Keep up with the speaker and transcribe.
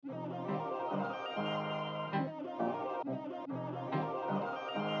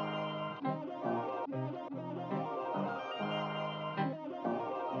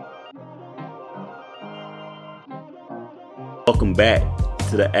welcome back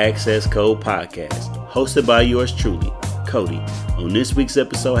to the Access Code Podcast, hosted by yours truly, Cody. On this week's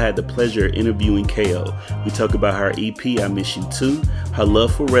episode, I had the pleasure of interviewing KO. We talk about her EP, I Miss You Too, her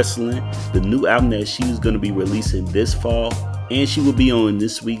love for wrestling, the new album that she was going to be releasing this fall, and she will be on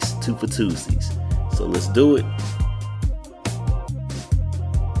this week's Two for Tuesdays. So let's do it.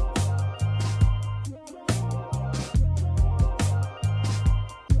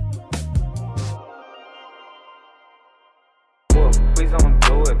 Please don't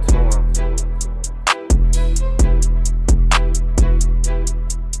do it to him.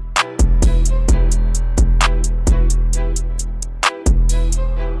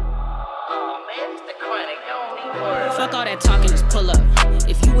 Fuck all that talking, just pull up.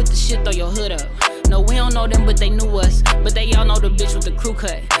 If you with the shit, throw your hood up. No, we don't know them, but they knew us. But they all know the bitch with the crew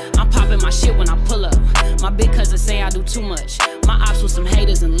cut. I'm popping my shit when I pull up. My big cousin say I do too much. My ops with some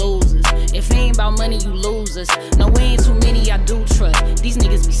haters and losers. If it ain't about money, you losers. No, we ain't too many, I do trust. These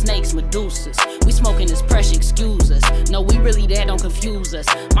niggas be snakes, Medusas. We smoking this pressure, excuse us. No, we really that, don't confuse us.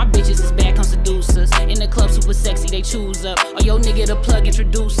 My bitches is bad, come seduce us. In the club, super sexy, they choose up. Or yo nigga the plug,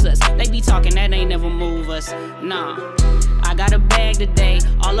 introduce us. They be talking, that ain't never move us. Nah. I got a bag today.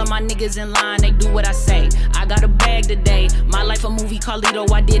 All of my niggas in line, they do what I say. I got a bag today. My life a movie, Carlito,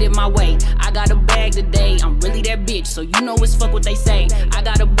 I did it my way. I got a bag today. I'm really that bitch, so you know it's fuck what they say. I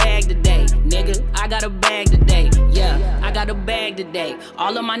got a bag today, nigga. I got a bag today. Yeah, I got a bag today.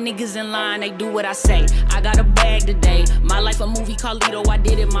 All of my niggas in line, they do what I say. I got a bag today. My life a movie, Carlito, I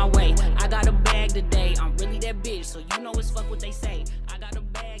did it my way. I got a bag today. I'm really that bitch, so you know it's fuck what they say. I got a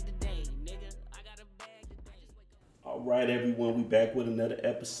bag today, nigga. I got a bag today. All right, everyone, we back with another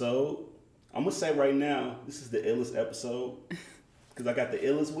episode. I'm going to say right now, this is the illest episode because I got the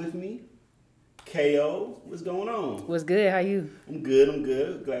illest with me. KO, what's going on? What's good? How you? I'm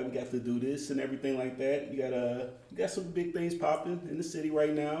good. Glad we got to do this and everything like that. You got some big things popping in the city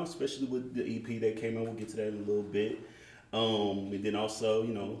right now, especially with the EP that came out. We'll get to that in a little bit. And then also,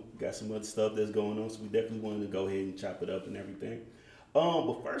 got some other stuff that's going on, so we definitely wanted to go ahead and chop it up and everything.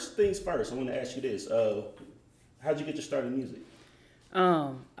 But first things first, I want to ask you this. How'd you get your start in music?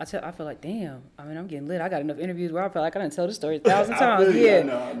 I feel like, damn. I mean, I'm getting lit. I got enough interviews where I feel like I done tell the story 1,000 times. I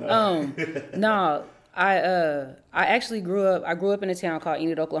know. No, I actually grew up in a town called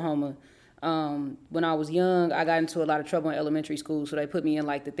Enid, Oklahoma. When I was young, I got into a lot of trouble in elementary school, so they put me in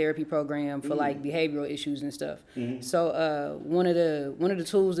like the therapy program for like behavioral issues and stuff. Mm-hmm. So one of the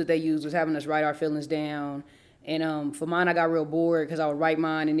tools that they used was having us write our feelings down. And for mine, I got real bored because I would write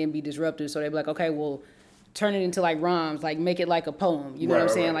mine and then be disruptive. So they'd be like, okay, well, turn it into like rhymes, like make it like a poem. You know what I'm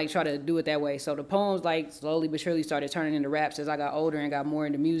saying? Right. Like try to do it that way. So the poems like slowly but surely started turning into raps as I got older and got more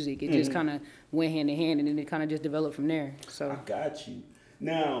into music. It just kind of went hand in hand, and then it kind of just developed from there. So I got you.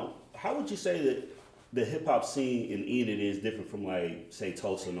 Now, how would you say that the hip hop scene in Enid is different from like say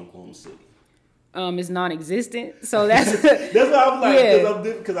Tulsa and Oklahoma City? It's non-existent. So that's that's what I was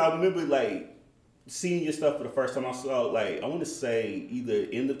like because I remember like seeing your stuff for the first time. I saw like I want to say either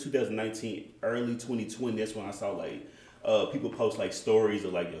end of 2019, early 2020. That's when I saw like people post like stories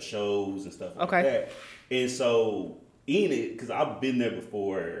of like your shows and stuff like that. And so Enid, because I've been there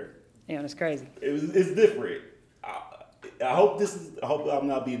before. Yeah, that's crazy. It's different. I hope I'm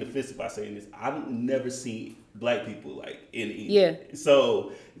not being offensive by saying this. I've never seen black people like in Enid. Yeah.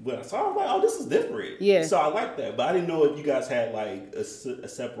 So when I saw, I was like, oh, this is different. Yeah. So I like that, but I didn't know if you guys had like a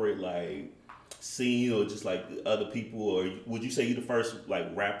separate like scene or just like other people, or would you say you're the first like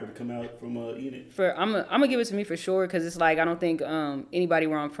rapper to come out from Enid? I'm gonna give it to me for sure, because it's like I don't think anybody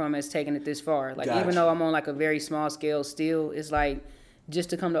where I'm from has taken it this far. Like even though I'm on like a very small scale still, it's like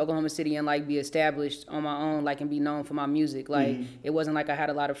just to come to Oklahoma City and like be established on my own, like and be known for my music. Like it wasn't like I had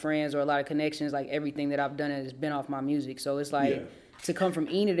a lot of friends or a lot of connections. Like everything that I've done has been off my music. So it's like to come from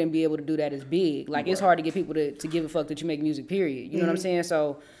Enid and be able to do that is big. Like it's hard to get people to give a fuck that you make music, period. You know what I'm saying?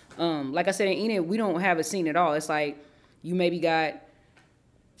 So like I said, in Enid, we don't have a scene at all. It's like you maybe got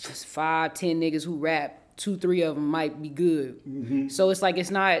 5, 10 niggas who rap. 2, 3 of them might be good. Mm-hmm. So it's like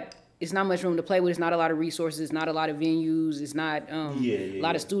it's not much room to play with. It's not a lot of resources. Not a lot of venues. It's not a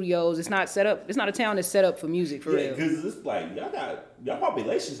lot of studios. It's not set up. It's not a town that's set up for music for real. Because it's like y'all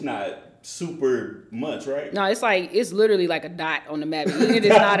population's not super much, right? No, it's literally like a dot on the map. Enid is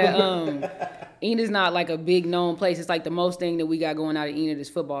not Enid is not like a big known place. It's like the most thing that we got going out of Enid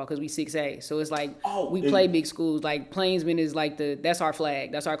is football because we 6A. So it's like we play big schools. Like Plainsman is like that's our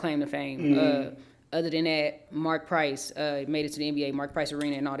flag. That's our claim to fame. Mm-hmm. Other than that, Mark Price made it to the NBA, Mark Price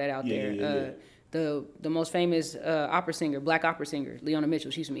Arena and all that out there. The most famous opera singer, black opera singer, Leona Mitchell,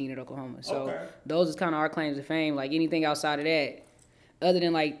 she's from Enid, Oklahoma. So those is kind of our claims to fame. Like anything outside of that, other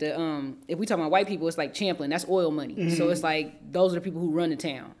than like the if we talk about white people, it's like Champlin. That's oil money. So it's like those are the people who run the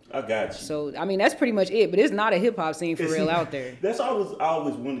town. I got you. So I mean that's pretty much it. But it's not a hip hop scene for real out there. That's always I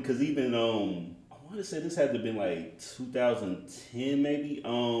always wondered because even I want to say this had to have been like 2010 maybe.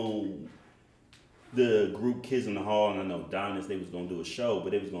 The group Kids in the Hall, and I know Donis, they was gonna do a show,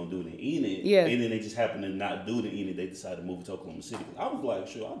 but they was gonna do it in Enid. Yeah. And then they just happened to not do it in Enid. They decided to move to Oklahoma City. I was like,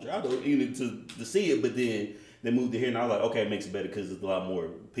 sure, I'll drive to Enid to see it, but then they moved it here, and I was like, okay, it makes it better because there's a lot more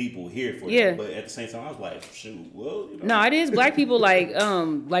people here for it. But at the same time, I was like, shoot, well, you know. No, it is black people like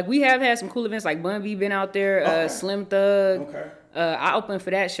we have had some cool events like Bun B been out there, Slim Thug. Okay. I opened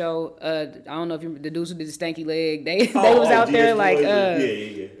for that show. I don't know if the dudes who did the stanky leg, they was out there like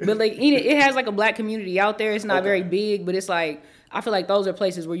yeah. But like it has like a black community out there. It's not very big, but it's like I feel like those are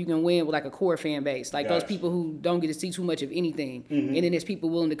places where you can win with like a core fan base, like those people who don't get to see too much of anything, and then there's people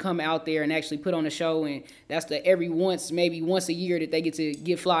willing to come out there and actually put on a show, and that's maybe once a year that they get to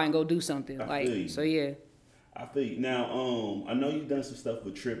get fly and go do something. So yeah. I feel you. Now, I know you've done some stuff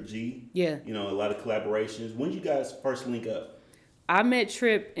with Trip G. Yeah. You know, a lot of collaborations. When did you guys first link up? I met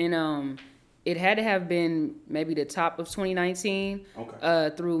Trip in it had to have been maybe the top of 2019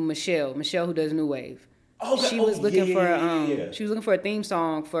 through Michelle who does New Wave. She was looking she was looking for a theme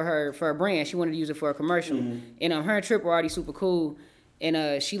song for a brand. She wanted to use it for a commercial. And her and Trip were already super cool.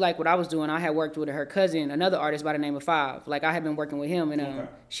 And she liked what I was doing. I had worked with her cousin, another artist by the name of Five. Like I had been working with him, and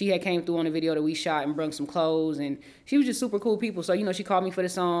she had came through on the video that we shot and brung some clothes, and she was just super cool people. So she called me for the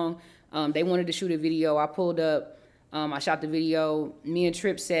song. They wanted to shoot a video. I pulled up. I shot the video. Me and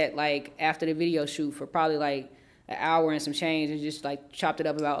Trip sat like after the video shoot for probably like an hour and some change, and just like chopped it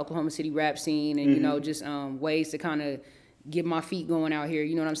up about Oklahoma City rap scene and just ways to kind of get my feet going out here.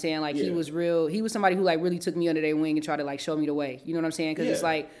 You know what I'm saying? Like he was real. He was somebody who like really took me under their wing and tried to like show me the way. You know what I'm saying? Because it's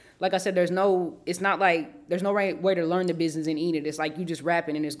like I said, it's not like there's no right way to learn the business in Enid. It's like you just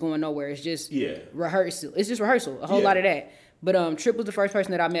rapping and it's going nowhere. It's just rehearsal. It's just rehearsal. A whole lot of that. But Trip was the first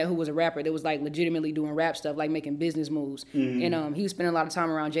person that I met who was a rapper that was like legitimately doing rap stuff, like making business moves. And he was spending a lot of time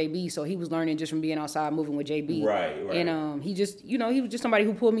around JB, so he was learning just from being outside moving with JB. Right. And he just, he was just somebody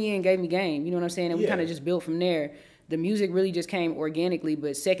who pulled me in and gave me game. You know what I'm saying? And we kind of just built from there. The music really just came organically,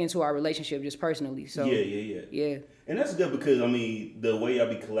 but second to our relationship just personally. So yeah. And that's good because I mean the way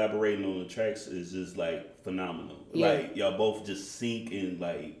y'all be collaborating on the tracks is just like phenomenal. Like y'all both just sync and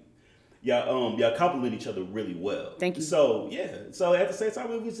like y'all complement each other really well. Thank you. So so at the same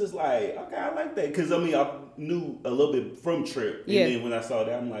time it was just like okay, I like that because I mean I knew a little bit from Trip, and then when I saw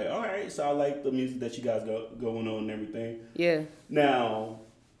that I'm like all right, so I like the music that you guys got going on and everything. Yeah. Now,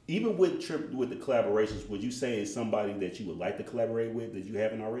 even with Trip with the collaborations, would you say it's somebody that you would like to collaborate with that you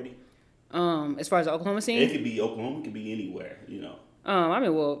haven't already? As far as the Oklahoma scene, it could be Oklahoma, it could be anywhere, I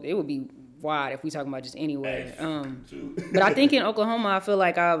mean, well, it would be wide if we talking about just anywhere. But I think in Oklahoma, I feel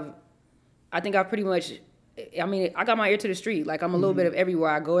like I've pretty much. I mean, I got my ear to the street. Like I'm a little bit of everywhere.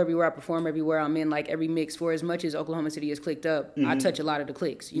 I go everywhere. I perform everywhere. I'm in like every mix. For as much as Oklahoma City is clicked up, I touch a lot of the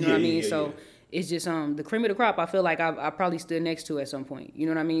cliques. You know what I mean? So it's just the cream of the crop. I feel like I probably stood next to at some point. You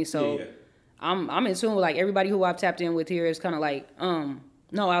know what I mean? So I'm in tune with like everybody who I've tapped in with here is kind of like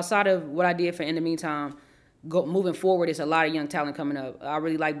no, outside of what I did for In the Meantime, moving forward, it's a lot of young talent coming up. I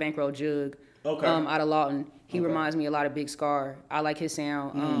really like Bankroll Jug out of Lawton. He reminds me a lot of Big Scar. I like his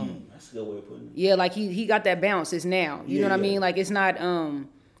sound. That's a good way of putting it. Yeah, like he got that bounce. It's now. You know what I mean? Like it's not.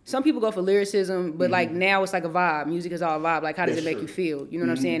 Some people go for lyricism, but like now it's like a vibe. Music is all a vibe. Like how does it make you feel? You know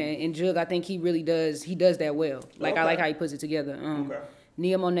what I'm saying? And Jug, I think he really does. He does that well. Like I like how he puts it together.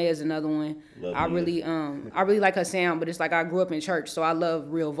 Nia Monet is another one. I really like her sound, but it's like I grew up in church, so I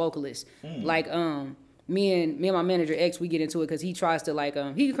love real vocalists. Like me and my manager X, we get into it because he tries to like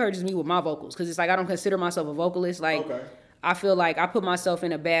he encourages me with my vocals because it's like I don't consider myself a vocalist. Like I feel like I put myself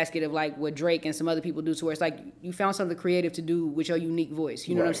in a basket of like what Drake and some other people do to where it's like you found something creative to do with your unique voice.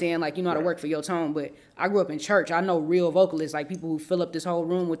 You know what I'm saying? Like you know how to work for your tone. But I grew up in church. I know real vocalists, like people who fill up this whole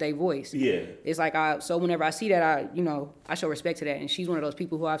room with their voice. Yeah. It's like so whenever I see that, I show respect to that. And she's one of those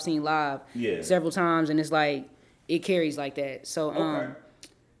people who I've seen live several times, and it's like it carries like that. So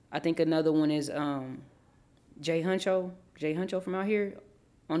I think another one is Jay Huncho from out here.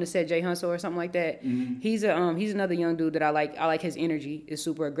 On the set, Jay Hunso or something like that. He's another young dude that I like. I like his energy. It's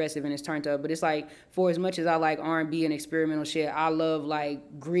super aggressive and it's turned up. But it's like for as much as I like R&B and experimental shit, I love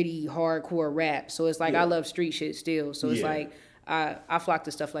like gritty, hardcore rap. So it's like I love street shit still. So it's like I flock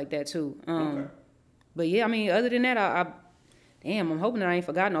to stuff like that too. But yeah, I mean, other than that, Damn, I'm hoping that I ain't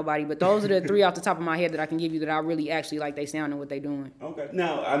forgot nobody. But those are the 3 off the top of my head that I can give you that I really actually like they sound and what they doing. Okay.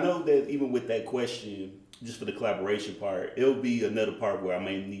 Now, I know that even with that question, just for the collaboration part, it'll be another part where I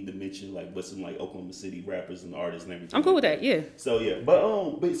may need to mention like what some like Oklahoma City rappers and artists and everything. I'm cool with that, yeah. So yeah,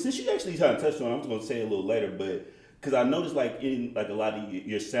 but since you actually kind of touched on it, I'm just gonna say it a little later, but because I noticed like in like a lot of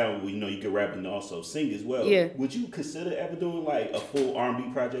your sound, you know, you can rap and also sing as well. Yeah. Would you consider ever doing like a full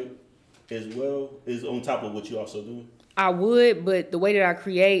R&B project as well, is on top of what you also doing? I would, but the way that I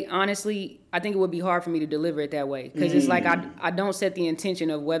create, honestly, I think it would be hard for me to deliver it that way. Because it's like I don't set the intention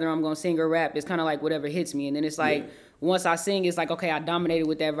of whether I'm going to sing or rap. It's kind of like whatever hits me. And then it's like, once I sing, it's like, okay, I dominated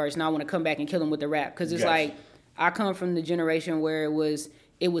with that verse. Now I want to come back and kill him with the rap. Because it's like, I come from the generation where it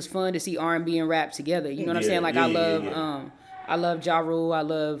was fun to see R&B and rap together. You know what I'm saying? Like, I love Ja Rule. I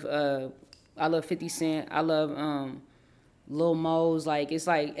love 50 Cent. I love Lil Mose. Like, it's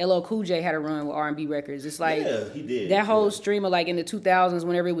like LL Cool J had a run with R&B records. It's like he did. That whole stream of like in the 2000s,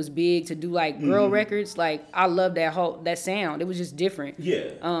 whenever it was big to do like girl records. Like, I love that sound. It was just different.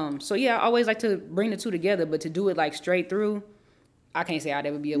 Yeah. So yeah, I always like to bring the two together, but to do it like straight through, I can't say I'd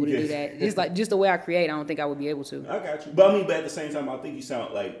ever be able to do that. It's like just the way I create, I don't think I would be able to. I got you. But I mean, but at the same time, I think you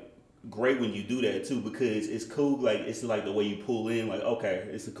sound like great when you do that too, because it's cool. Like, it's like the way you pull in, like, okay,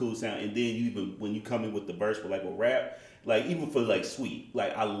 it's a cool sound. And then you even, when you come in with the verse with like a rap, like even for like Sweet,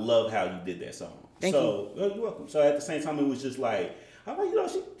 like I love how you did that song. Thank you. You're welcome. So at the same time, it was just like, I'm like, you know,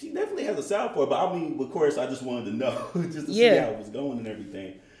 she definitely has a sound for it. But I mean, of course, I just wanted to know just to see how it was going and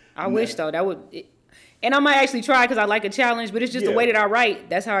everything. I wish though that would. And I might actually try because I like a challenge, but it's just the way that I write.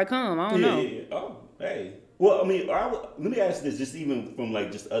 That's how I come. I don't know. Yeah. Oh, hey. Well, I mean, let me ask this, just even from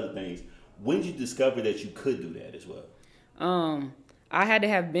like just other things. When did you discover that you could do that as well? I had to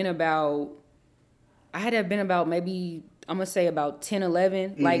have been about maybe, I'm going to say about 10,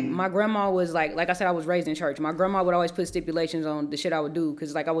 11. Mm-hmm. Like, my grandma was like I said, I was raised in church. My grandma would always put stipulations on the shit I would do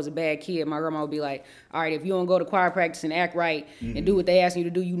because, like, I was a bad kid. My grandma would be like, all right, if you don't go to choir practice and act right and do what they ask you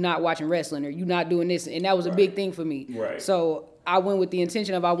to do, you not watching wrestling or you not doing this. And that was a big thing for me. Right. So I went with the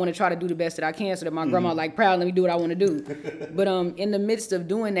intention of I want to try to do the best that I can so that my grandma like, proud, let me do what I want to do. But in the midst of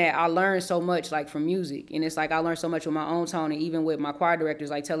doing that, I learned so much like from music. And it's like I learned so much with my own tone, and even with my choir directors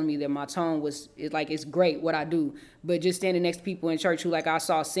like telling me that my tone it's great what I do. But just standing next to people in church who like I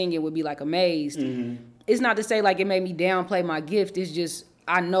saw singing would be like amazed. It's not to say like it made me downplay my gift. It's just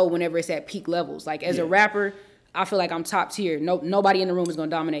I know whenever it's at peak levels. Like as a rapper, I feel like I'm top tier. Nobody in the room is gonna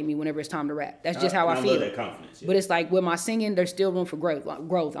dominate me whenever it's time to rap. That's just how I feel. I love that confidence. Yeah. But it's like with my singing, there's still room for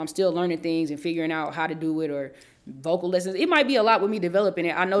growth. I'm still learning things and figuring out how to do it, or vocal lessons. It might be a lot with me developing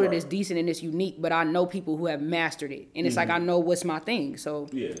it. I know that it's decent and it's unique, but I know people who have mastered it, and it's like I know what's my thing. So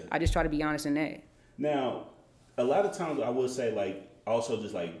I just try to be honest in that. Now, a lot of times I would say like also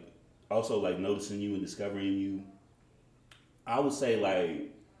noticing you and discovering you. I would say like,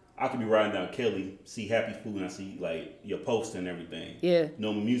 I could be riding down Kelly, see Happy Food, and I see like your poster and everything. Yeah.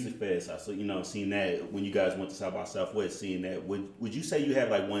 Normal Music Fest. I saw, seeing that when you guys went to South by Southwest, seeing that. Would you say you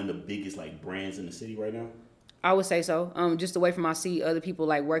have like one of the biggest like brands in the city right now? I would say so. Just the way from I see other people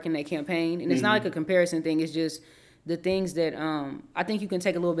like working that campaign, and it's not like a comparison thing. It's just the things that I think you can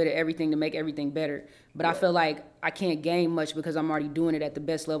take a little bit of everything to make everything better. But I feel like I can't gain much because I'm already doing it at the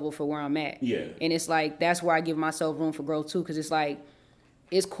best level for where I'm at. Yeah. And it's like that's where I give myself room for growth too, because it's like,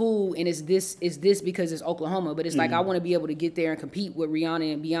 it's cool and it's this because it's Oklahoma, but it's like I want to be able to get there and compete with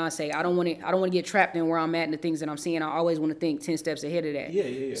Rihanna and Beyonce. I don't want to get trapped in where I'm at and the things that I'm seeing. I always want to think 10 steps ahead of that.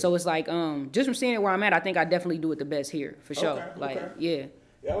 Yeah. So it's like just from seeing it where I'm at, I think I definitely do it the best here for sure. Yeah,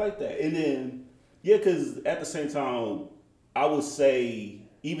 I like that. And then because at the same time, I would say,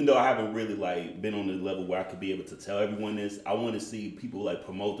 even though I haven't really like been on the level where I could be able to tell everyone this, I want to see people like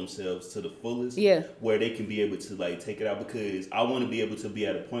promote themselves to the fullest. Yeah. Where they can be able to like take it out, because I want to be able to be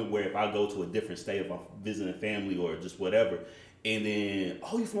at a point where if I go to a different state, if I'm visiting family or just whatever, and then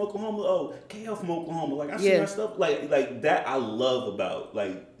you from Oklahoma? Oh, KL from Oklahoma. Like I see that stuff like that. I love about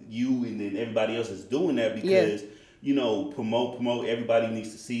like you, and then everybody else is doing that because promote. Everybody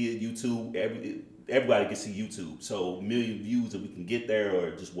needs to see it. YouTube. Everybody can see YouTube, so 1 million views if we can get there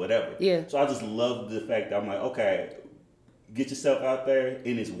or just whatever. Yeah. So I just love the fact that I'm like, okay, get yourself out there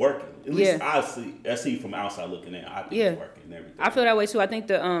and it's working. At least I see from outside looking in. I think it's working and everything. I feel that way too. I think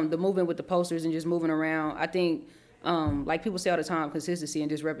the movement with the posters and just moving around, I think like people say all the time, consistency and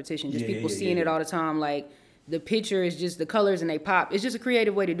just repetition. Just people seeing it all the time. Like the picture is just the colors and they pop. It's just a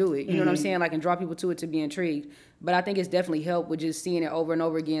creative way to do it. You know what I'm saying? Like, and draw people to it to be intrigued. But I think it's definitely helped with just seeing it over and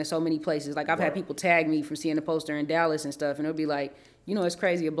over again in so many places. Like I've had people tag me from seeing the poster in Dallas and stuff, and it'll be like, you know, it's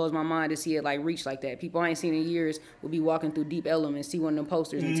crazy. It blows my mind to see it like reach like that. People I ain't seen in years will be walking through Deep Ellum and see one of them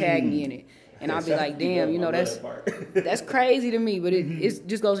posters and tag me in it. And I'll be like, damn, you know, that's crazy to me. But it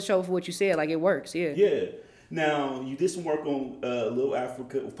just goes to show for what you said. Like, it works, yeah. Yeah. Now, you did some work on Little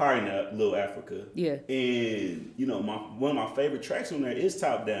Africa, probably not Little Africa. Yeah. And, you know, one of my favorite tracks on there is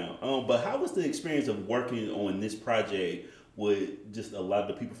Top Down. But how was the experience of working on this project with just a lot of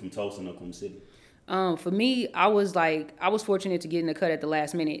the people from Tulsa and Oklahoma City? For me, I was fortunate to get in the cut at the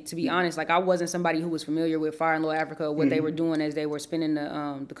last minute. To be honest, like I wasn't somebody who was familiar with Fire in Little Africa, what they were doing as they were spending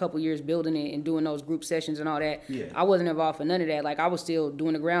the couple years building it and doing those group sessions and all that. Yeah. I wasn't involved for none of that. Like I was still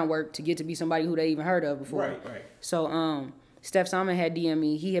doing the groundwork to get to be somebody who they even heard of before. Right. So Steph Simon had DM'd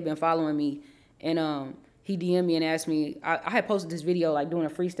me. He had been following me, and he DM'd me and asked me. I had posted this video like doing a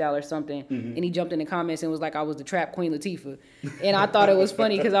freestyle or something, and he jumped in the comments and was like, I was the trap Queen Latifah, and I thought it was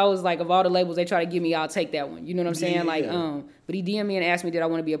funny because I was like, of all the labels they try to give me, I'll take that one. You know what I'm saying? Yeah. Like, but he DM'd me and asked me, did I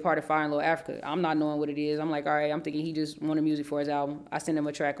want to be a part of Fire in Little Africa? I'm not knowing what it is. I'm like, all right. I'm thinking he just wanted music for his album. I sent him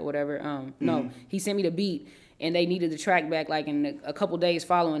a track or whatever. No, he sent me the beat. And they needed the track back like in a couple days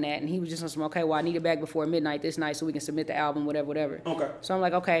following that. And he was just on some, okay, well, I need it back before midnight this night so we can submit the album, whatever. Okay. So I'm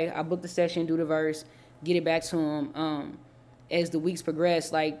like, okay, I booked the session, do the verse, get it back to him. As the weeks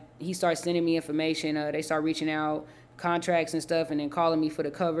progressed, like he starts sending me information. They start reaching out, contracts and stuff, and then calling me for the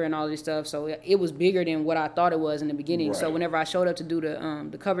cover and all this stuff. So it was bigger than what I thought it was in the beginning. Right. So whenever I showed up to do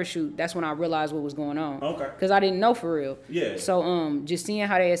the cover shoot, that's when I realized what was going on. Okay. Because I didn't know for real. Yeah. So just seeing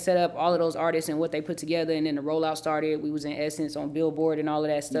how they had set up all of those artists and what they put together, and then the rollout started. We was in Essence on Billboard and all of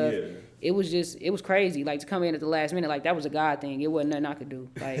that stuff. Yeah. It was crazy. Like to come in at the last minute, like that was a God thing. It wasn't nothing I could do.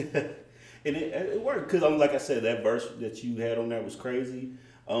 Like. And it worked because, like I said, that verse that you had on there was crazy.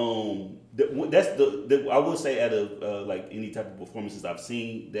 That's the I would say out of like any type of performances I've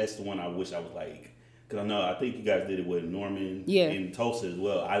seen, that's the one I wish I was like. Because I think you guys did it with Norman and Tulsa as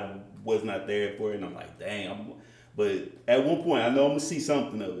well. I was not there for it, and I'm like, dang. But at one point, I know I'm gonna see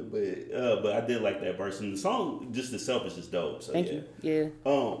something of it. But I did like that verse, and the song just itself is just dope. So Thank you. Yeah.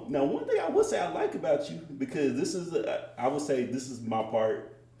 Now one thing I would say I like about you, because this is I would say this is my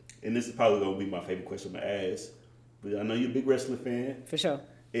part. And this is probably gonna be my favorite question to ask, but I know you're a big wrestling fan. For sure.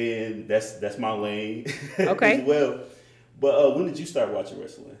 And that's my lane. Okay. As well. But when did you start watching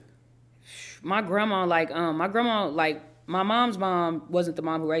wrestling? My grandma, my mom's mom wasn't the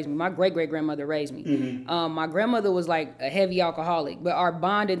mom who raised me. My great-great-grandmother raised me. Mm-hmm. My grandmother was like a heavy alcoholic, but our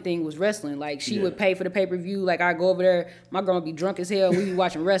bonding thing was wrestling. Like she would pay for the pay-per-view. Like I go over there, my grandma be drunk as hell. We be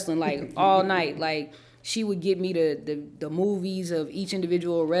watching wrestling like all night. Like she would get me the movies of each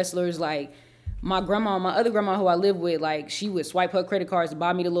individual wrestlers. Like my other grandma who I live with, like she would swipe her credit cards to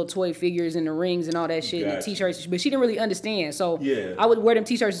buy me the little toy figures and the rings and all that shit and the t-shirts, but she didn't really understand. So I would wear them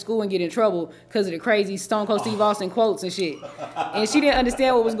t-shirts to school and get in trouble because of the crazy Stone Cold Steve Austin quotes and shit. And she didn't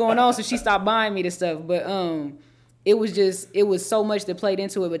understand what was going on, so she stopped buying me the stuff. But it was so much that played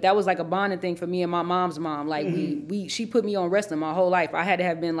into it. But that was like a bonding thing for me and my mom's mom. Like she put me on wrestling my whole life. I had to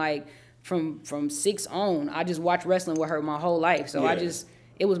have been like from 6 on. I just watched wrestling with her my whole life. So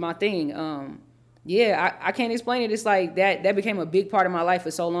it was my thing. I can't explain it. It's like that became a big part of my life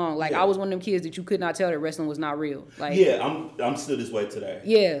for so long. Like I was one of them kids that you could not tell that wrestling was not real. Like I'm still this way today.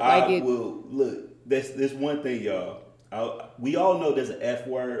 Yeah, look. There's one thing, y'all. We all know there's an F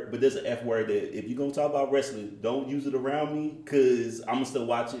word, but there's an F word that if you're gonna talk about wrestling, don't use it around me because I'm gonna still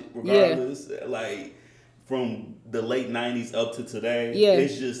watch it regardless. Yeah. Like from the late '90s up to today,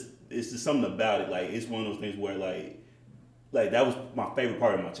 it's just something about it. Like it's one of those things where like that was my favorite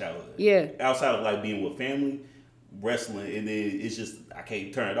part of my childhood. Yeah. Outside of like being with family, wrestling, and then it's just I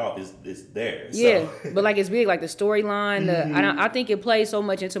can't turn it off. It's there. Yeah, so. But like it's big, like the storyline. I think it plays so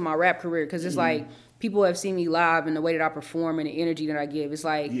much into my rap career because it's like people have seen me live and the way that I perform and the energy that I give. It's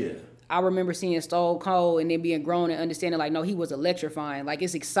like I remember seeing Stone Cold and then being grown and understanding like no, he was electrifying. Like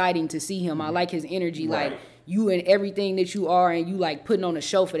it's exciting to see him. I like his energy. Right. Like you and everything that you are and you like putting on a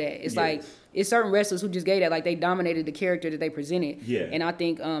show for that. It's like. It's certain wrestlers who just gave that, like they dominated the character that they presented. Yeah. And I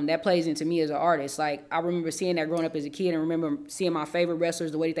think that plays into me as an artist. Like I remember seeing that growing up as a kid and remember seeing my favorite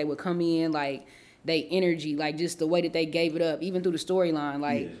wrestlers, the way that they would come in, like they energy, like just the way that they gave it up, even through the storyline.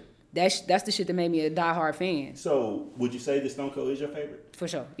 Like that's the shit that made me a diehard fan. So would you say that Stone Cold is your favorite? For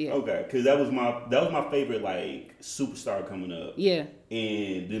sure, yeah. Okay, because that was my favorite like superstar coming up. Yeah.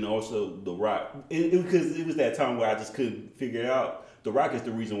 And then also The Rock, because it was that time where I just couldn't figure it out. The Rock is the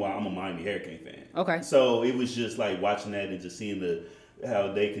reason why I'm a Miami Hurricane fan. Okay. So it was just like watching that and just seeing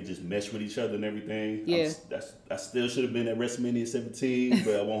how they could just mesh with each other and everything. Yeah. I still should have been at WrestleMania 17,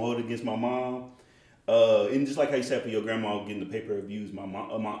 but I won't hold it against my mom. And just like how you said for your grandma getting the pay-per-views, my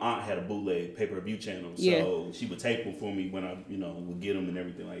aunt had a bootleg pay-per-view channel, so she would tape them for me when I would get them and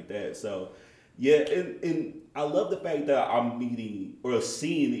everything like that. So yeah, and I love the fact that I'm meeting or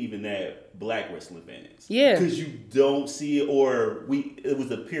seeing even that black wrestling fans. Yeah, because you don't see it, or it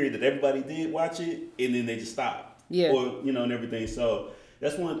was a period that everybody did watch it, and then they just stopped. Yeah, or and everything. So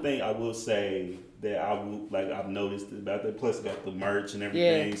that's one thing I will say that I've noticed about that. Plus, got the merch and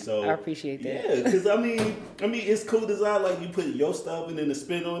everything. Yeah, so I appreciate that. Yeah, because I mean, it's cool design. Like you put your stuff and then the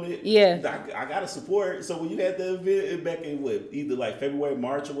spin on it. Yeah, I gotta support. So when you had the event back in either like February,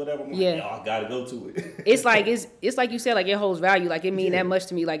 March, or whatever, I'm like, yo, I gotta go to it. it's like you said, like it holds value. Like it mean that much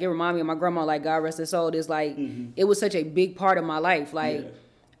to me. Like it remind me of my grandma. Like God rest her soul. It's like it was such a big part of my life. Like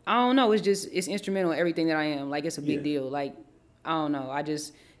I don't know. It's instrumental in everything that I am. Like it's a big deal. Like I don't know.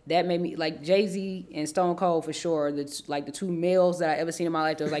 That made me like Jay-Z and Stone Cold for sure. That's like the two males that I ever seen in my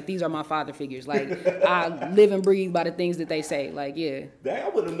life. That was like, these are my father figures. Like I live and breathe by the things that they say. Like That I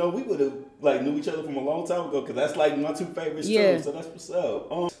would have known. We would have like knew each other from a long time ago because that's like my two favorites too. So that's what's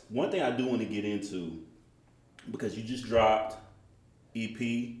up. One thing I do want to get into because you just dropped EP.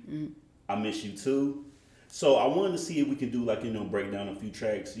 I Miss You Too. So I wanted to see if we could do like break down a few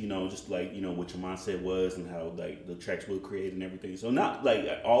tracks, just like what your mindset was and how like the tracks were created and everything. So not like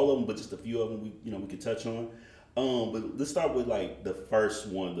all of them, but just a few of them we could touch on. But let's start with like the first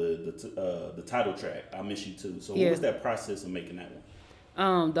one, the title track, I Miss You Too. So what was that process of making that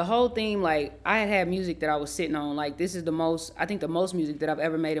one? The whole theme, like I had music that I was sitting on. Like this is the most music that I've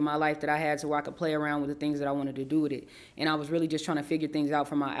ever made in my life that I had to where I could play around with the things that I wanted to do with it. And I was really just trying to figure things out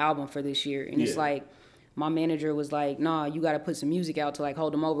for my album for this year. And it's like, my manager was like, nah, you got to put some music out to like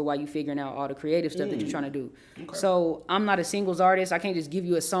hold them over while you figuring out all the creative stuff that you're trying to do. Okay. So I'm not a singles artist. I can't just give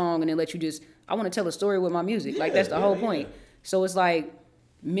you a song and then let you I want to tell a story with my music. Like that's the whole point. So it's like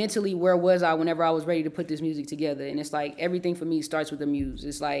mentally, where was I whenever I was ready to put this music together? And it's like everything for me starts with the muse.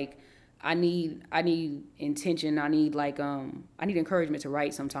 It's like I need intention. I need encouragement to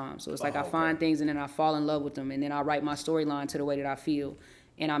write sometimes. So it's like I find things and then I fall in love with them and then I write my storyline to the way that I feel.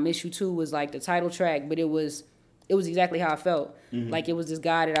 And I Miss You Too was like the title track, but it was exactly how I felt. Like it was this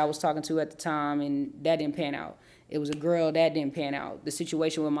guy that I was talking to at the time and that didn't pan out. It was a girl that didn't pan out. The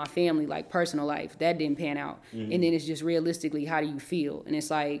situation with my family, like personal life, that didn't pan out. And then it's just realistically, how do you feel? And it's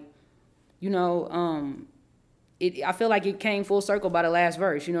like, I feel like it came full circle by the last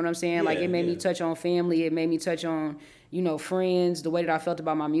verse. You know what I'm saying? Like it made me touch on family. It made me touch on, friends, the way that I felt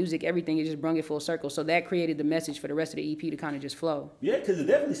about my music, everything. It just brung it full circle. So that created the message for the rest of the EP to kind of just flow. Yeah, because it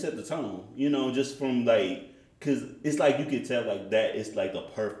definitely set the tone, just from like, because it's like you could tell like that is like the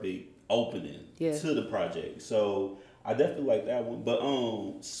perfect opening to the project. So I definitely like that one.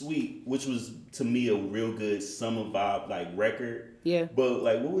 But Sweet, which was to me a real good summer vibe like record. Yeah. But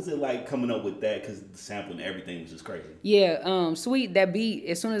like, what was it like coming up with that? Because the sample and everything was just crazy. Yeah. Sweet, that beat.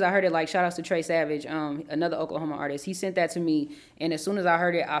 As soon as I heard it, like shout outs to Trey Savage, another Oklahoma artist. He sent that to me, and as soon as I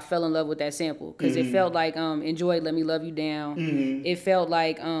heard it, I fell in love with that sample because it felt like Enjoy, Let Me Love You Down. It felt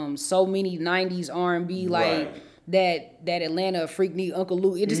like so many '90s R&B like. That Atlanta Freak Me Uncle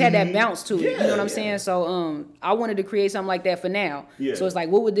Luke, it just had that bounce to it. You know what I'm saying? So I wanted to create something like that for now. Yeah. So it's like,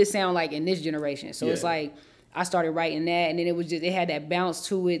 what would this sound like in this generation? So it's like I started writing that, and then it had that bounce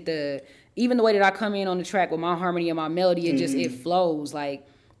to it. Even the way that I come in on the track with my harmony and my melody, it flows like.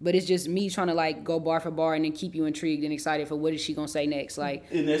 But it's just me trying to like go bar for bar and then keep you intrigued and excited for what is she gonna say next. Like,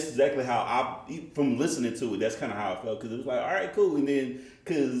 and that's exactly how from listening to it, that's kind of how I felt because it was like, all right, cool, and then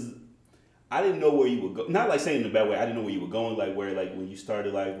because I didn't know where you would go. Not like saying in a bad way. I didn't know where you were going. Like where, like when you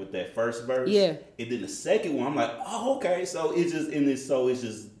started, like with that first verse. Yeah. And then the second one, I'm like, oh, okay. So it's just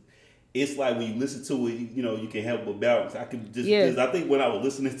it's like when you listen to it, you can help but balance. I could just because I think when I was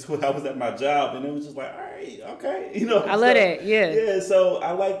listening to it, I was at my job and it was just like, all right, okay, I love that. Yeah. Yeah. So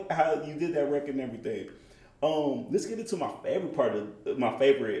I like how you did that record and everything. Let's get into my favorite part of my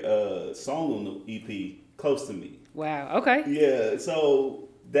favorite song on the EP, "Close to Me." Wow. Okay. Yeah. So.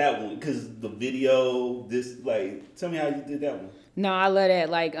 That one, because the video, tell me how you did that one. No, I love that.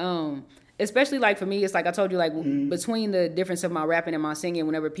 Like, especially like for me, it's like I told you, like between the difference of my rapping and my singing,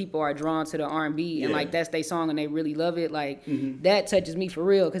 whenever people are drawn to the R&B and like that's their song and they really love it, like that touches me for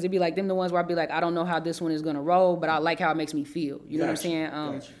real. Because it'd be like them the ones where I'd be like, I don't know how this one is gonna roll, but I like how it makes me feel. You know what I'm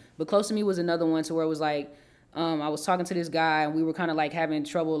saying? But Close to Me was another one to where it was like. I was talking to this guy and we were kind of like having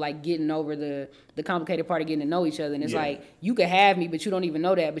trouble like getting over the complicated part of getting to know each other. And it's like, you could have me, but you don't even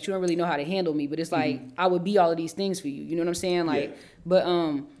know that, but you don't really know how to handle me. But it's like, I would be all of these things for you. You know what I'm saying? Like, but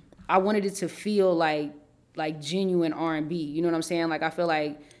I wanted it to feel like genuine R&B. You know what I'm saying? Like, I feel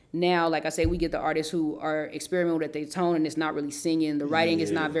like now, like I say, we get the artists who are experimenting with their tone and it's not really singing. The writing is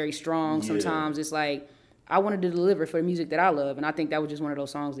not very strong. Sometimes it's like, I wanted to deliver for the music that I love, and I think that was just one of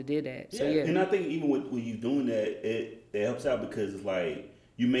those songs that did that. So yeah. And I think even when you doing that, it helps out because it's like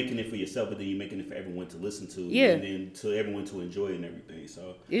you're making it for yourself, but then you're making it for everyone to listen to, and then to everyone to enjoy and everything.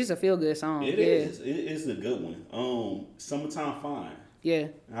 So it's just a feel good song. It is. It is a good one. Summertime Fine. Yeah.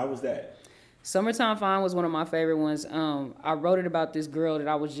 How was that? Summertime Fine was one of my favorite ones. I wrote it about this girl that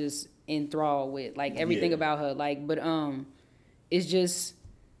I was just enthralled with, like everything about her. Like, but it's just,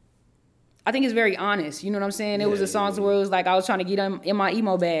 I think it's very honest. You know what I'm saying? It was a song where it was like I was trying to get in my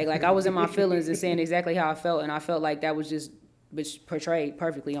emo bag. Like I was in my feelings and saying exactly how I felt, and I felt like that was just portrayed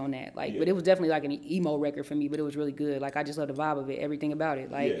perfectly on that. Like, but it was definitely like an emo record for me. But it was really good. Like I just love the vibe of it, everything about it.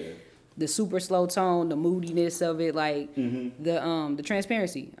 Like. Yeah. The super slow tone, the moodiness of it, like the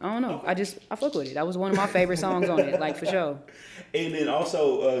transparency. I don't know. Okay. I fuck with it. That was one of my favorite songs on it, like for sure. And then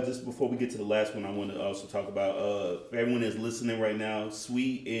also, just before we get to the last one, I want to also talk about everyone that's listening right now.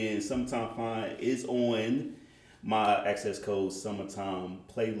 Sweet and Summertime Fine is on my Access Code Summertime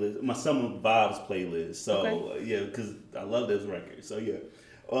playlist, my Summer Vibes playlist. So yeah, because I love those records. So yeah,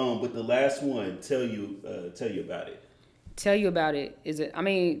 but the last one, tell you about it. Tell you about it. Is it? I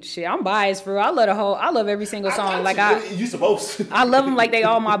mean, shit. I'm biased for. I love every single song. You supposed to. I love them like they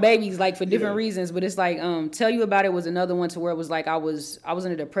all my babies, like for different reasons. But it's like, Tell You About It was another one to where it was like I was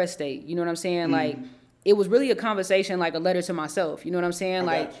in a depressed state. You know what I'm saying? Like it was really a conversation, like a letter to myself. You know what I'm saying?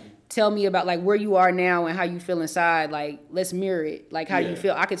 Like tell me about like where you are now and how you feel inside. Like let's mirror it. Like how you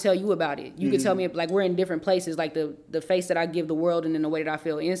feel. I could tell you about it. You could tell me like we're in different places. Like the face that I give the world and then the way that I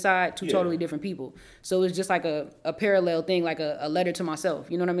feel inside, two totally different people. So it's just like a parallel thing, like a letter to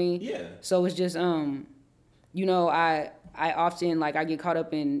myself. You know what I mean? Yeah. So it's just you know, I often like I get caught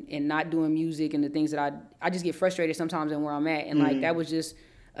up in not doing music and the things that I just get frustrated sometimes in where I'm at, and like that was just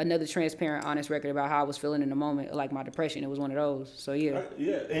another transparent, honest record about how I was feeling in the moment, like my depression. It was one of those. So yeah.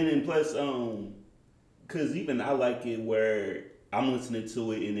 Yeah, and then plus, cause even I like it where I'm listening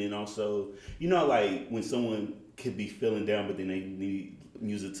to it, and then also, you know, like when someone could be feeling down, but then they need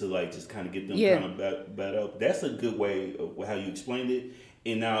music to like just kind of get them kind of back up. That's a good way of how you explained it.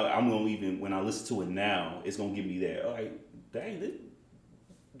 And now I'm gonna even when I listen to it now, it's gonna give me that. Like, dang,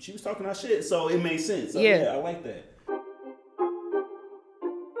 she was talking our shit, so it made sense. So, yeah, I like that.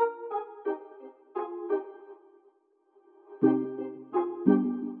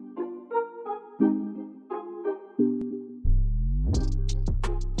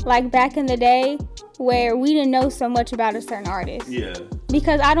 Like back in the day where we didn't know so much about a certain artist. Yeah.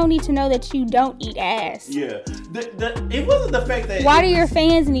 Because I don't need to know that you don't eat ass. Yeah. It wasn't the fact that... Why do your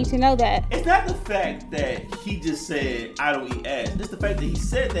fans need to know that? It's not the fact that he just said, I don't eat ass. It's the fact that he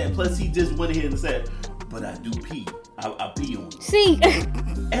said that, plus he just went ahead and said, but I do pee. I pee on you. See?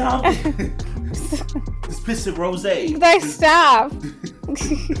 And I'm... It's piss and rosé. Like, stop.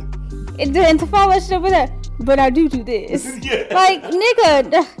 And to follow that shit up with that, but I do this. Yeah. Like,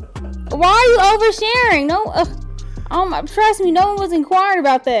 nigga, why are you oversharing? No, trust me, no one was inquiring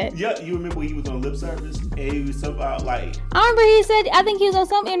about that. Yeah, you remember when he was on Lip Service and he was talking about like... I remember he said, I think he was on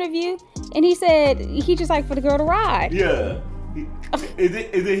some interview, and he said he just like for the girl to ride. Yeah. And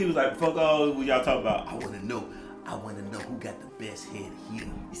then he was like, fuck all what y'all talking about. I want to know who got the best head here.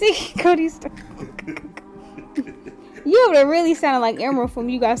 See, Cody's... You would have really sounded like Emerald from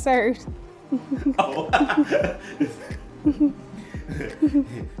You Got Served. Oh. You don't give me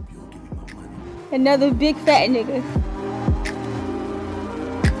my money. Another big fat nigga.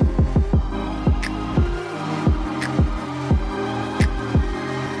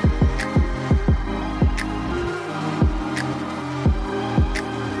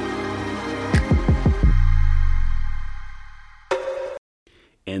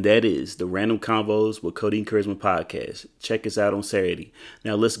 And that is the Random Convos with Cody and Charisma podcast. Check us out on Saturday.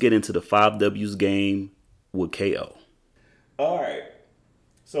 Now let's get into the 5Ws game with KO. All right.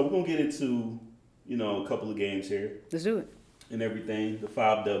 So we're going to get into, a couple of games here. Let's do it. And everything. The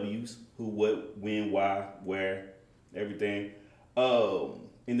 5Ws. Who, what, when, why, where, everything. And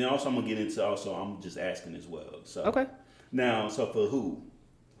then also I'm going to get into I'm just asking as well. So okay. Now, so for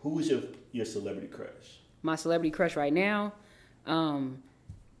who is your celebrity crush? My celebrity crush right now?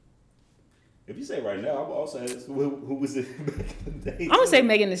 If you say right now, I'm also ask who was it back in the day? I'm gonna say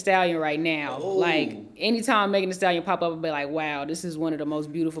Megan Thee Stallion right now. Oh. Like anytime Megan Thee Stallion pop up, I'll be like, wow, this is one of the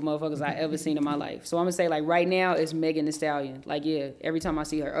most beautiful motherfuckers I ever seen in my life. So I'm gonna say like right now it's Megan Thee Stallion. Like yeah, every time I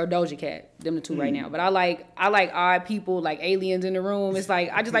see her, or Doja Cat, them the two right now. But I like odd people, like aliens in the room. It's like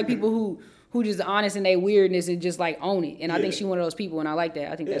I just like people who just honest in their weirdness and just like own it. And I think she one of those people, and I like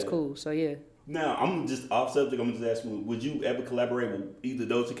that. I think that's cool. So yeah. Now, I'm just off subject. I'm just asking, would you ever collaborate with either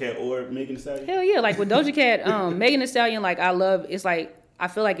Doja Cat or Megan Thee Stallion? Hell yeah, like with Doja Cat, Megan Thee Stallion, like I love. It's like I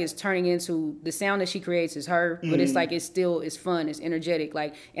feel like it's turning into the sound that she creates is her, but it's like it's fun, it's energetic.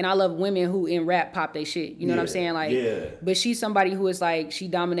 Like, and I love women who in rap pop they shit. You know what I'm saying? Like, but she's somebody who is like she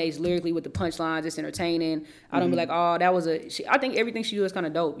dominates lyrically with the punchlines. It's entertaining. I don't be like, oh, that was I think everything she do is kind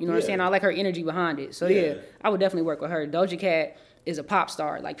of dope. You know what I'm saying? I like her energy behind it. So yeah, I would definitely work with her. Doja Cat is a pop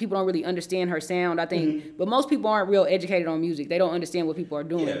star. Like, people don't really understand her sound, I think. But most people aren't real educated on music. They don't understand what people are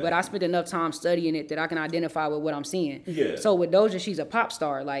doing. Yeah. But I spent enough time studying it that I can identify with what I'm seeing. Yeah. So with Doja, she's a pop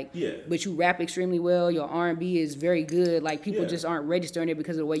star. Like, but you rap extremely well. Your R&B is very good. Like, people just aren't registering it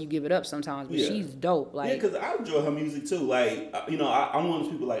because of the way you give it up sometimes. But she's dope. Like, because I enjoy her music too. Like, you know, I'm one of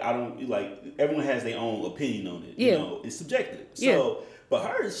those people, like, I don't, like, everyone has their own opinion on it. You know, it's subjective. So, but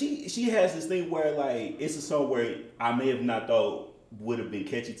her, she has this thing where, like, it's a song where I may have not thought would have been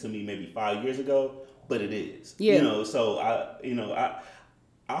catchy to me maybe 5 years ago, but it is. Yeah. You know, so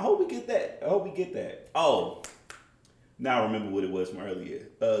I hope we get that. I hope we get that. Oh, now I remember what it was from earlier.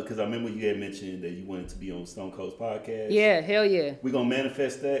 Because I remember you had mentioned that you wanted to be on Stone Cold's podcast. Yeah, hell yeah. We're going to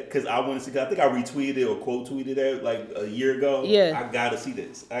manifest that. Because I wanted to, I think I retweeted or quote tweeted that like a year ago. Yeah. I got to see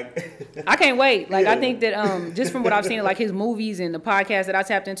this. I can't wait. Like, I think that just from what I've seen, like his movies and the podcast that I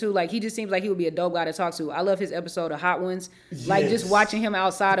tapped into, like he just seems like he would be a dope guy to talk to. I love his episode of Hot Ones. Like, just watching him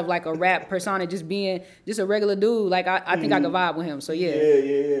outside of like a rap persona, just being just a regular dude. Like, I think I could vibe with him. So yeah.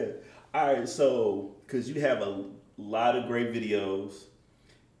 Yeah. All right. So, because you have a lot of great videos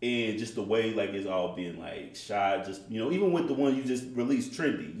and just the way like it's all being like shot, just, you know, even with the one you just released,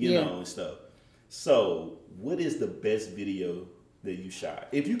 Trendy, you know, and stuff. So what is the best video that you shot?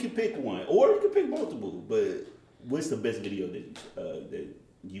 If you can pick one, or you can pick multiple, but what's the best video that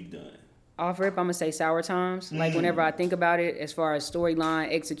you've done? Off rip, I'm gonna say Sour Times. Like, whenever I think about it, as far as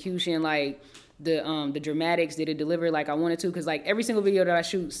storyline, execution, like the dramatics, did it deliver like I wanted to? Because like every single video that I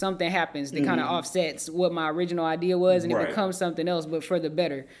shoot, something happens that kind of offsets what my original idea was, and it becomes something else, but for the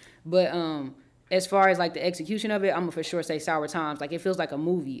better. But as far as like the execution of it, I'm gonna for sure say Sour Times. Like, it feels like a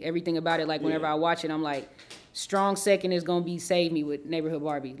movie. Everything about it, like whenever I watch it, I'm like, strong second is gonna be Save Me with Neighborhood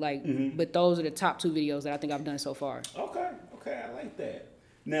Barbie. Like, but those are the top two videos that I think I've done so far. Okay, I like that.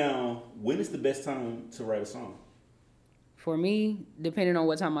 Now, when is the best time to write a song? For me, depending on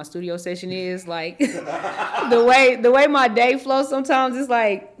what time my studio session is, like the way my day flows sometimes, it's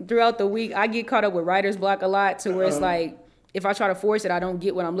like throughout the week I get caught up with writer's block a lot, to where it's like if I try to force it, I don't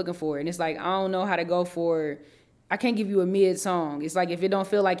get what I'm looking for. And it's like I don't know how to go for, I can't give you a mid song. It's like if it don't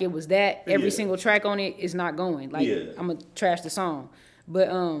feel like it was that, every single track on it is not going. Like I'm gonna trash the song. But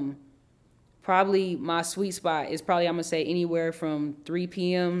probably my sweet spot is probably, I'm gonna say, anywhere from 3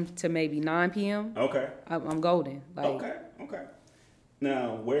 p.m. to maybe 9 p.m. Okay. I'm golden. Like, Okay.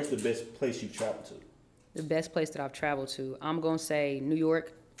 Now, where's the best place you've traveled to? The best place that I've traveled to, I'm gonna say New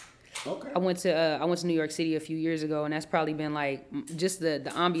York. Okay. I went to New York City a few years ago, and that's probably been like just the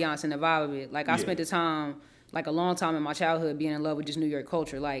ambiance and the vibe of it. Like, I spent the time, like a long time in my childhood, being in love with just New York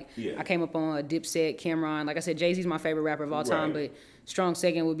culture. Like, I came up on Dipset, Cameron. Like I said, Jay-Z's my favorite rapper of all time, but strong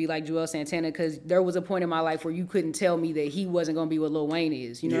second would be like Joel Santana, because there was a point in my life where you couldn't tell me that he wasn't gonna be what Lil Wayne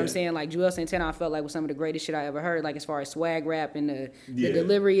is. You know what I'm saying? Like, Joel Santana, I felt like was some of the greatest shit I ever heard. Like, as far as swag rap and the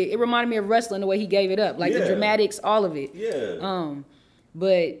delivery, it reminded me of wrestling, the way he gave it up, like the dramatics, all of it.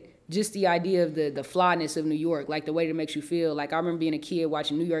 But just the idea of the flyness of New York, like the way it makes you feel. Like, I remember being a kid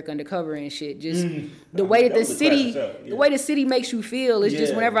watching New York Undercover and shit. Just the way that the city makes you feel is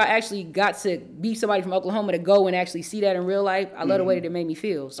just, whenever I actually got to be somebody from Oklahoma to go and actually see that in real life, I love the way that it made me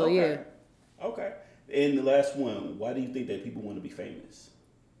feel. So Okay. And the last one, why do you think that people want to be famous?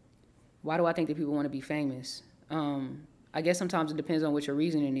 Why do I think that people want to be famous? I guess sometimes it depends on what your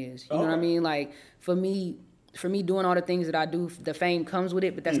reasoning is. You know what I mean? Like, for me doing all the things that I do, the fame comes with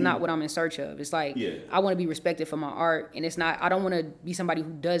it, but that's not what I'm in search of. It's like, I want to be respected for my art, and it's not, I don't want to be somebody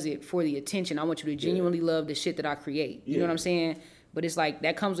who does it for the attention. I want you to genuinely love the shit that I create. You know what I'm saying? But it's like,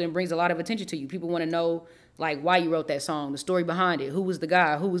 that comes and brings a lot of attention to you. People want to know, like, why you wrote that song, the story behind it, who was the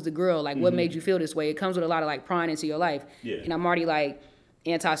guy, who was the girl, like, what made you feel this way. It comes with a lot of, like, prying into your life. And I'm already, like,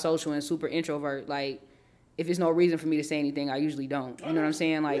 antisocial and super introvert. Like, if there's no reason for me to say anything, I usually don't. You know what I'm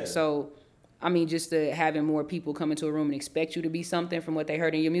saying? Like, so, I mean, just having more people come into a room and expect you to be something from what they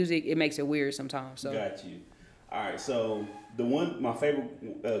heard in your music, it makes it weird sometimes. So. Got you. All right, so my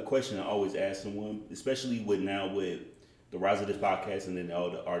favorite question I always ask someone, especially with the rise of this podcast and then all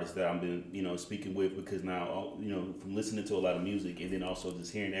the artists that I've been, speaking with, because now, from listening to a lot of music and then also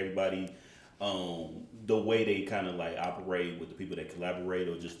just hearing everybody, the way they kind of like operate with the people that collaborate,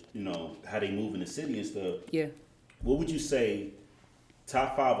 or just, how they move in the city and stuff. Yeah. What would you say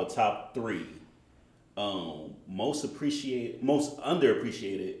top 5 or top 3 most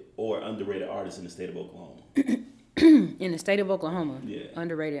underappreciated or underrated artists in the state of Oklahoma. In the state of Oklahoma, Yeah.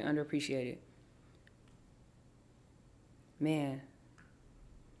 underrated, underappreciated. Man,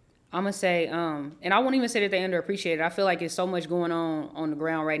 I'm gonna say, and I won't even say that they underappreciated. I feel like it's so much going on the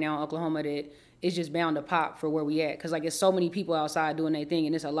ground right now in Oklahoma that it's just bound to pop for where we at. Cause like it's so many people outside doing their thing,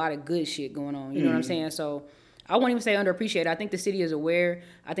 and there's a lot of good shit going on. You know what I'm saying? So I won't even say underappreciated. I think the city is aware.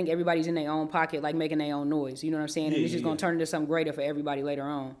 I think everybody's in their own pocket, like making their own noise. You know what I'm saying? And it's just gonna turn into something greater for everybody later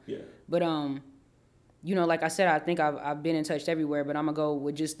on. Yeah. But you know, like I said, I think I've been in touch everywhere. But I'm gonna go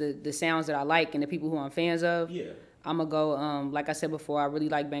with just the sounds that I like and the people who I'm fans of. Yeah. I'm gonna go, like I said before, I really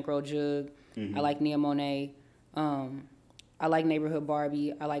like Bankroll Jug. I like Nia Monet. I like Neighborhood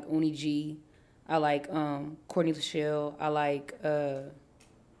Barbie. I like Uni G. I like Courtney Lachelle. I like, damn,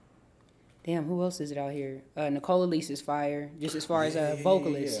 who else is it out here? Nicola Lease is fire, just as far as a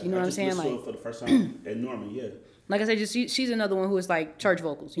vocalist. Yeah. You know what I'm saying? I just listened to it for the first time at Norman, yeah. Like I said, just she's another one who is like church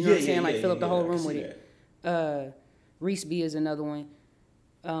vocals. You know what I'm saying? Like fill up the whole room with it. Reese B is another one.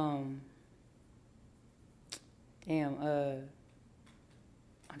 I'm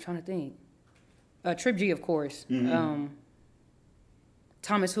trying to think. Trip G, of course.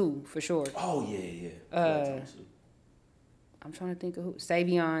 Thomas Who, for sure. Oh, yeah. Thomas Who. I'm trying to think of who.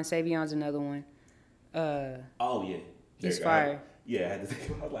 Savion. Savion's another one. Oh, yeah. He's fire. I had to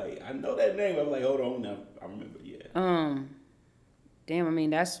think about, like, I know that name. I was like, hold on now. I remember, yeah. Damn, I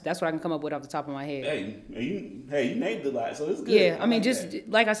mean, that's what I can come up with off the top of my head. Hey, you named a lot, so it's good. Yeah, I mean, just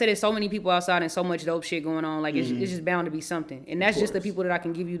like I said, there's so many people outside and so much dope shit going on. Like, it's just bound to be something. And that's just the people that I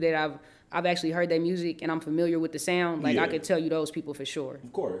can give you that I've actually heard their music and I'm familiar with the sound. Like, I could tell you those people for sure.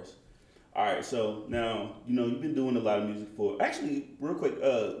 Of course. All right, so now, you know, you've been doing a lot of music for... Actually, real quick,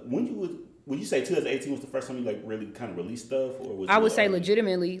 would you say 2018 was the first time you, like, really kind of released stuff? Or was I would say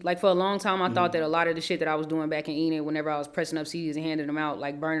legitimately. Like, for a long time, I thought that a lot of the shit that I was doing back in Enid, whenever I was pressing up CDs and handing them out,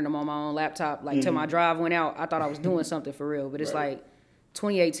 like, burning them on my own laptop, like, till my drive went out, I thought I was doing something for real. But it's like,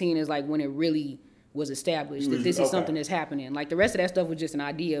 2018 is, like, when it really was established that this is something that's happening. Like, the rest of that stuff was just an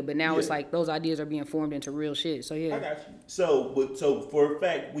idea, but now it's like those ideas are being formed into real shit. So, yeah. I got you. So for a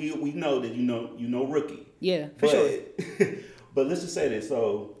fact, we know that you know Rookie. Yeah, for sure. But let's just say this.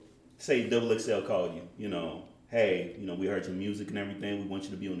 So, say Double XL called you, you know, hey, you know, we heard your music and everything. We want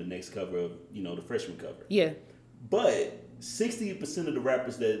you to be on the next cover of, you know, the freshman cover. Yeah. But 60% of the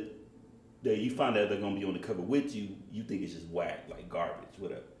rappers that you find out they're going to be on the cover with you, you think it's just whack, like garbage,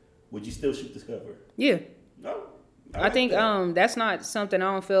 whatever. Would you still shoot this cover? Yeah. No. I think that's not something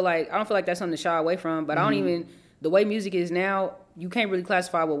I don't feel like that's something to shy away from, but I don't even, the way music is now, you can't really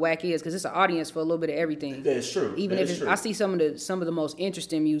classify what whack is because it's an audience for a little bit of everything. That's true. Even if it's, I see some of the most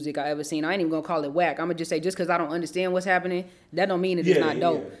interesting music I ever seen. I ain't even gonna call it whack. I'm gonna just say just because I don't understand what's happening, that don't mean it's not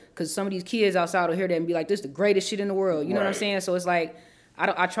dope. Because some of these kids outside will hear that and be like, "This is the greatest shit in the world." You know what I'm saying? So it's like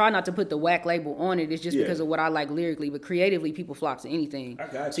I try not to put the whack label on it. It's just because of what I like lyrically, but creatively, people flock to anything. I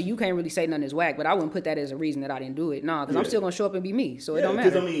got you. So you can't really say nothing is whack, but I wouldn't put that as a reason that I didn't do it. Nah, because I'm still gonna show up and be me. So it don't matter.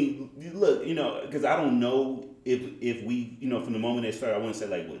 Because I mean, look, you know, because I don't know if we, you know, from the moment they started, I wouldn't say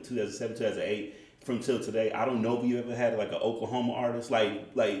like what 2007, 2008, from till today. I don't know if you ever had like an Oklahoma artist like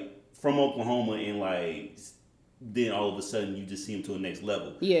from Oklahoma and like then all of a sudden you just see him to a next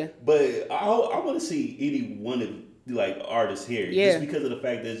level. Yeah. But I want to see any one of like artists here, just because of the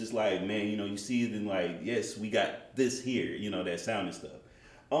fact that it's just like, man, you know, you see it and like, yes, we got this here, you know, that sound and stuff.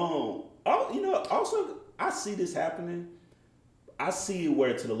 You know, also I see this happening. I see it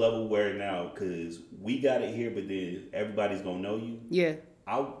where to the level where now, because we got it here, but then everybody's gonna know you. Yeah.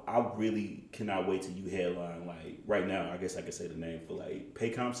 I really cannot wait till you headline like right now. I guess I could say the name for like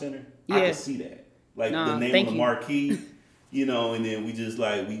Paycom Center. Yeah. I can see that, like the name of the marquee. You know, and then we just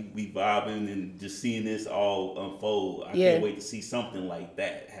like we vibing and just seeing this all unfold. I can't wait to see something like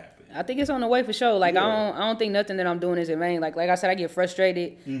that happen. I think it's on the way for sure. Like I don't think nothing that I'm doing is in vain. Like I said, I get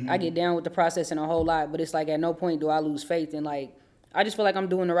frustrated. I get down with the process and a whole lot, but it's like at no point do I lose faith. And like I just feel like I'm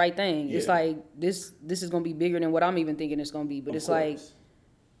doing the right thing. It's like this is gonna be bigger than what I'm even thinking it's gonna be. But it's like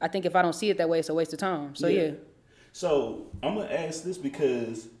I think if I don't see it that way, it's a waste of time. So yeah. So I'm gonna ask this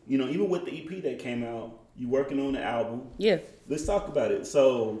because you know even with the EP that came out. You working on the album. Yeah. Let's talk about it.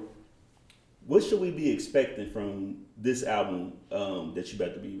 So, what should we be expecting from this album that you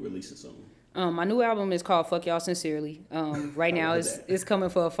about to be releasing soon? My new album is called Fuck Y'all Sincerely. Right now it's coming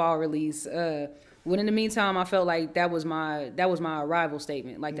for a fall release. When in the meantime I felt like that was my arrival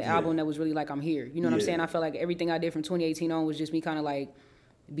statement. Like the album that was really like I'm here. You know what I'm saying? I felt like everything I did from 2018 on was just me kind of like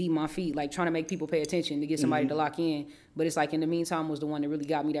beating my feet, like trying to make people pay attention to get somebody to lock in. But it's like in the meantime was the one that really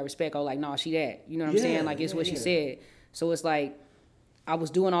got me that respect. I was like, nah, she that. You know what I'm saying? Like it's what she said. So it's like I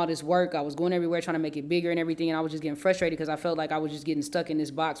was doing all this work. I was going everywhere trying to make it bigger and everything. And I was just getting frustrated because I felt like I was just getting stuck in this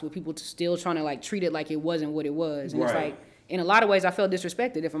box with people still trying to like treat it like it wasn't what it was. And it's Right. like, in a lot of ways, I felt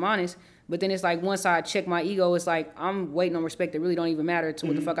disrespected, if I'm honest. But then it's like, once I check my ego, it's like, I'm waiting on respect that really don't even matter to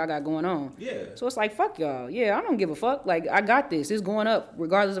what the fuck I got going on. Yeah. So it's like, fuck y'all. Yeah, I don't give a fuck. Like, I got this. It's going up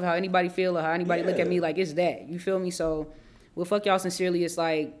regardless of how anybody feel or how anybody look Yeah. at me. Like, it's that. You feel me? So, with fuck y'all sincerely, it's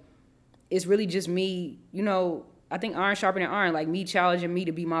like, it's really just me, you know, I think iron sharpening iron, like me challenging me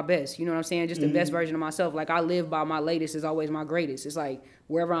to be my best. You know what I'm saying? Just the best version of myself. Like I live by my latest is always my greatest. It's like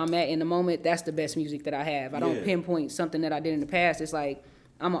wherever I'm at in the moment, that's the best music that I have. I don't Yeah. pinpoint something that I did in the past. It's like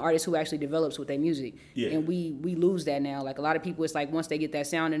I'm an artist who actually develops with their music. Yeah. And we lose that now. Like a lot of people, it's like once they get that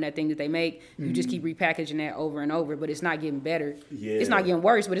sound and that thing that they make, you just keep repackaging that over and over, but it's not getting better. Yeah. It's not getting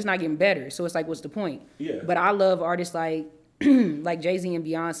worse, but it's not getting better. So it's like, what's the point? Yeah. But I love artists like like Jay-Z and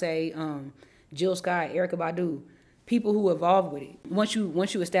Beyonce, Jill Scott, Erykah Badu, people who evolve with it. Once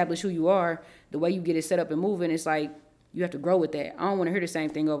you establish who you are, the way you get it set up and moving, it's like you have to grow with that. I don't want to hear the same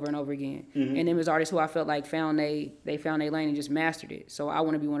thing over and over again. And them as artists who I felt like found they found their lane and just mastered it. So I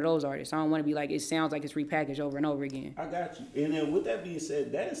want to be one of those artists. I don't want to be like, it sounds like it's repackaged over and over again. I got you. And then with that being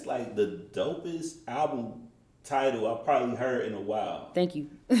said, that is like the dopest album title I've probably heard in a while. Thank you.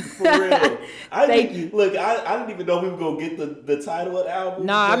 For real. Thank you. Look, I didn't even know we were going to get the title of the album.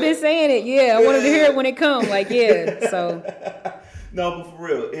 Nah, I've but- been saying it. Yeah, I wanted to hear it when it come. Like, yeah. So No, but for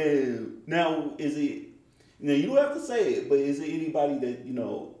real. And now, is it, you don't have to say it, but is it anybody that,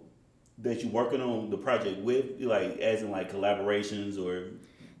 that you're working on the project with, like, as in, like, collaborations or...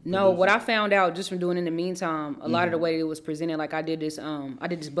 no, what I found out just from doing in the meantime, a lot of the way it was presented, like I did this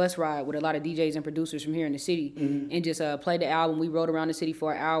bus ride with a lot of DJs and producers from here in the city, and just played the album. We rode around the city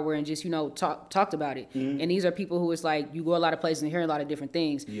for an hour and just talked about it. And these are people who it's like you go a lot of places and hear a lot of different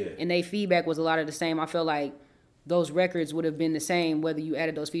things. Yeah. And their feedback was a lot of the same. I feel like those records would have been the same whether you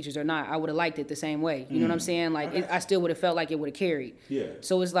added those features or not. I would have liked it the same way. You know what I'm saying? Like I still would have felt like it would have carried. Yeah.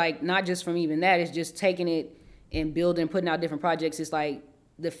 So it's like not just from even that. It's just taking it and building, putting out different projects. It's like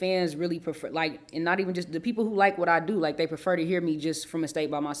the fans really prefer, like, and not even just the people who like what I do, like they prefer to hear me just from a state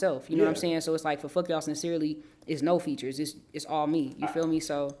by myself. You know what I'm saying? So it's like for Fuck Y'all Sincerely, it's no features. It's all me. You feel me?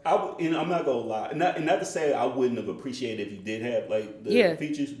 So And I'm not gonna lie, and not to say I wouldn't have appreciated if you did have like the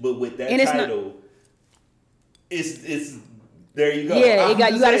features, but with that And it's title, it's there you go. yeah, I'm you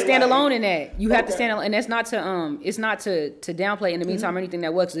got to saying, stand like, alone in that. You have to Okay. stand alone, and that's not to it's not to downplay in the meantime or anything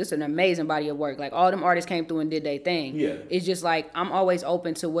that works. It's an amazing body of work. Like all them artists came through and did their thing. Yeah. It's just like I'm always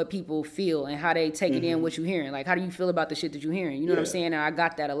open to what people feel and how they take it in, what you're hearing. Like how do you feel about the shit that you're hearing? You know what I'm Yeah. saying? And I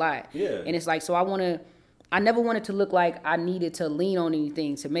got that a lot. Yeah. And it's like so I never wanted to look like I needed to lean on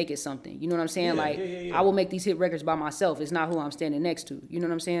anything to make it something. You know what I'm saying? Yeah, like yeah. I will make these hit records by myself. It's not who I'm standing next to. You know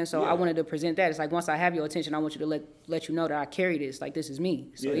what I'm saying? So Yeah. I wanted to present that. It's like once I have your attention, I want you to let you know that I carry this. Like this is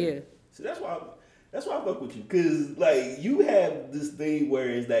me. So yeah. So that's why I fuck with you, cause like you have this thing where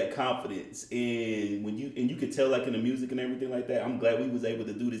it's that confidence, and when you can tell like in the music and everything like that. I'm glad we was able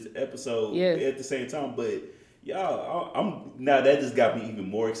to do this episode at the same time, but. Y'all, I'm now that just got me even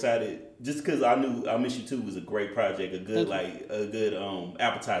more excited. Just because I knew I Miss You Too was a great project, a good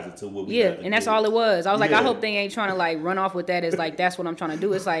appetizer to what we got to and that's do. all it was. I was like, I Yeah. hope they ain't trying to like run off with that as like that's what I'm trying to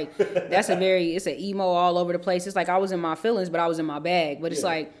do. It's like it's an emo all over the place. It's like I was in my feelings, but I was in my bag. But it's Yeah.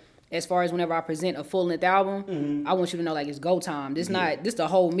 like as far as whenever I present a full length album, I want you to know like it's go time. This the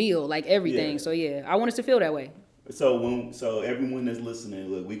whole meal, like everything. Yeah. So yeah, I want us to feel that way. So everyone that's listening,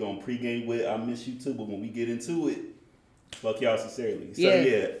 look, we gonna pregame with I Miss You Too, but when we get into it, fuck y'all sincerely. So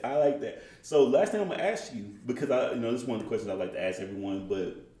yeah, I like that. So last thing I'm gonna ask you, because this is one of the questions I like to ask everyone,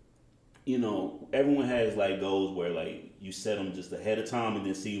 but everyone has like goals where like you set them just ahead of time and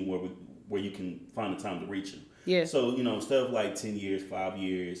then see where you can find the time to reach them. Yeah. So instead of like 10 years, 5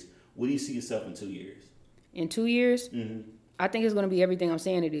 years, what do you see yourself in 2 years? In 2 years, Mm-hmm. I think it's going to be everything I'm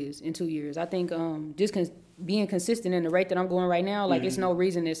saying it is in 2 years. I think being consistent in the rate that I'm going right now, like it's no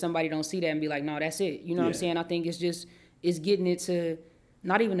reason that somebody don't see that and be like, no, that's it. You know what I'm saying? I think it's getting it to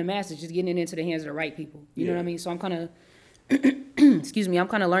not even the masses, just getting it into the hands of the right people. You know what I mean? So I'm kind of, excuse me, I'm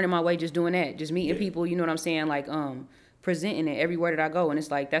kind of learning my way just doing that, just meeting people. You know what I'm saying? Like presenting it everywhere that I go, and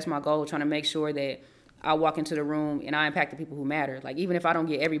it's like that's my goal, trying to make sure that I walk into the room and I impact the people who matter. Like even if I don't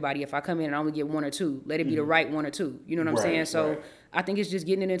get everybody, if I come in and I only get one or two, let it be the right one or two. You know what I'm Right, saying? So right. I think it's just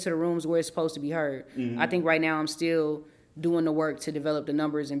getting it into the rooms where it's supposed to be heard. I think right now I'm still doing the work to develop the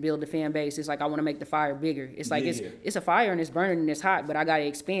numbers and build the fan base. It's like I want to make the fire bigger. It's like it's a fire and it's burning and it's hot, but I got to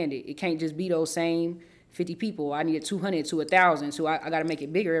expand it. It can't just be those same 50 people. I need 200 to 1,000, so I got to make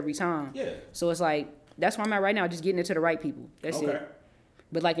it bigger every time. Yeah. So it's like that's where I'm at right now, just getting it to the right people. That's Okay. it.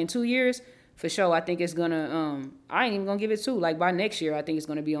 But like in 2 years, for sure, I think it's gonna. I ain't even gonna give it 2. Like by next year, I think it's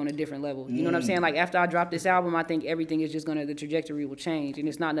gonna be on a different level. You know what I'm saying? Like after I drop this album, I think everything is just gonna. The trajectory will change, and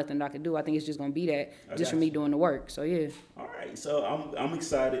it's not nothing that I can do. I think it's just gonna be that, just for me doing the work. So yeah. All right, so I'm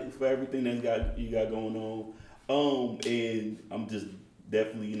excited for everything that you got going on. And I'm just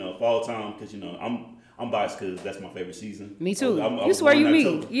definitely fall time because I'm biased because that's my favorite season. Me too. I'm You swear you born in me?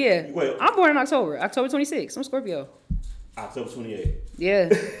 October. Yeah. Well, I'm born in October 26th. I'm Scorpio. October 28th. Yeah,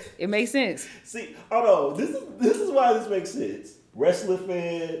 it makes sense. See, hold on. This is why this makes sense. Wrestling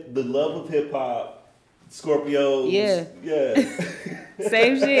fan, the love of hip hop, Scorpios. Yeah.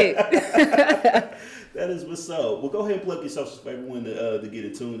 Same shit. That is what's up. Well, go ahead and plug your socials for everyone to get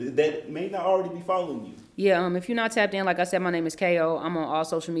in tune that may not already be following you. Yeah. If you're not tapped in, like I said, my name is KO. I'm on all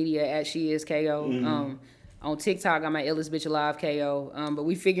social media at She Is KO. On TikTok, I'm at Illest Bitch Alive KO. But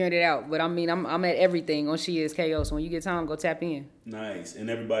we figuring it out. But I mean, I'm at everything on She Is KO. So when you get time, go tap in. Nice. And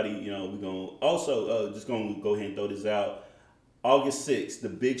everybody, we're gonna also just gonna go ahead and throw this out. August 6th, the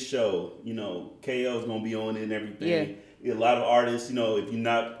big show. KO's gonna be on it and everything. Yeah. A lot of artists. If you're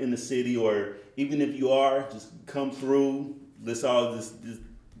not in the city or even if you are, just come through. Let's all just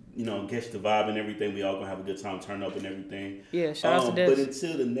catch the vibe and everything. We all gonna have a good time, turn up and everything. Yeah. Shout out to Des. But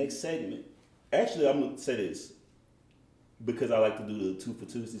until the next segment. Actually, I'm going to say this because I like to do the 2 for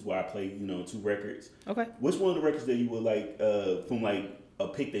Tuesdays where I play, 2 records. Okay. Which one of the records that you would like from like a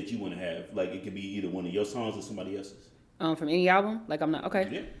pick that you want to have? Like it could be either one of your songs or somebody else's. From any album? Like I'm not okay.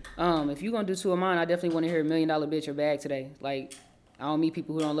 Yeah. If you're gonna do 2 of mine, I definitely want to hear $1 Million Bitch or Bag today. Like I don't meet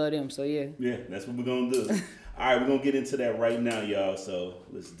people who don't love them, so yeah. Yeah, that's what we're gonna do. All right, we're gonna get into that right now, y'all. So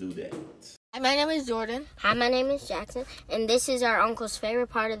let's do that. Hi, my name is Jordan. Hi, my name is Jackson, and this is our uncle's favorite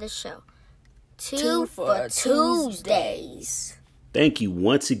part of the show. 2 for Tuesdays. Thank you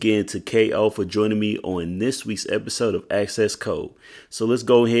once again to KO for joining me on this week's episode of Access Code. So let's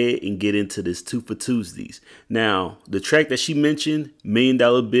go ahead and get into this 2 for Tuesdays. Now, the track that she mentioned, $1 Million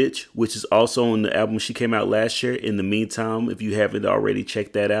Bitch, which is also on the album she came out last year. In the meantime, if you haven't already,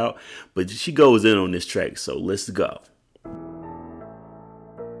 check that out. But she goes in on this track, so let's go.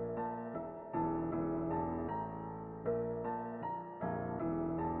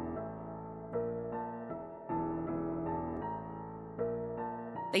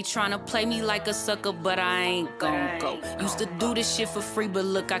 They tryna play me like a sucker, but I ain't gon' go. Used to do this shit for free, but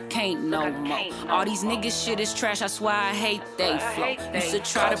look, I can't no more. All these niggas shit is trash, I swear I hate they flow. Used to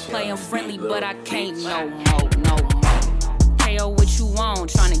try to play them friendly, but I can't no more. KO, what you want?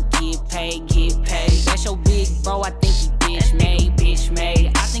 Tryna get paid. That's your big bro, I think he bitch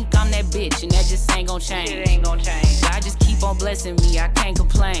made. I think I'm that bitch, and that just ain't gon' change. God just keep on blessing me, I can't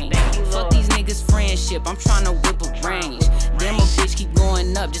complain. Fuck these niggas friendship, I'm tryna whip a range. Damn, a bitch keep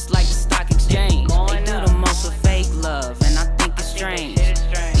going up just like the stock exchange. They do the most with fake love, and I think it's strange.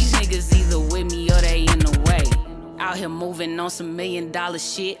 These niggas either with me or they in the way. Out here moving on some $1 million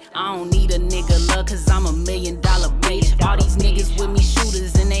shit. I don't need a nigga love, cause I'm $1 million bitch. All these niggas with me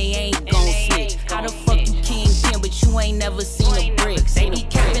shooters, and they ain't gon' snitch. How the fuck you kingpin, but you ain't never seen a brick? They be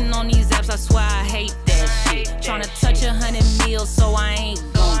capping on these apps, I swear I hate that shit. Tryna touch 100 mil, so I ain't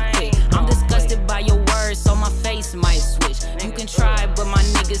gon' quit. I'm disgusted by your words, so my face might switch. You can try, but my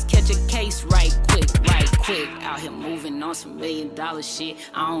niggas catch a case right quick. Out here moving on some $1 million shit.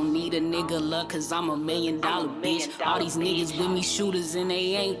 I don't need a nigga luck, cause I'm $1 million bitch. All these niggas with me shooters, and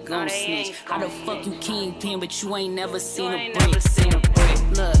they ain't gon' snitch. How the fuck you kingpin, but you ain't never seen a brick?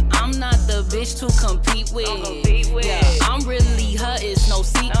 Look, I'm not the bitch to compete with. Yeah, I'm really her, it's no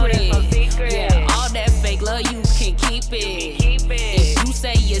secret. Yeah, all that fake love, you can keep it. If you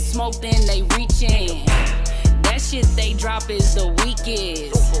say you smoke, then they reachin'. That shit they drop is the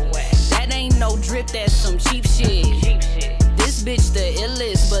weakest. That ain't no drip, that's some cheap shit. This bitch the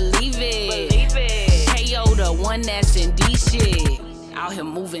illest, believe it. KO the one that's in D shit. Out here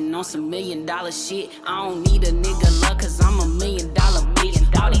moving on some $1 million shit. I don't need a nigga luck, cause I'm $1 million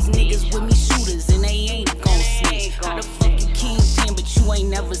bitch. All these niggas with me shooters, and they ain't gon' snitch. How the fuck you kingpin, but you ain't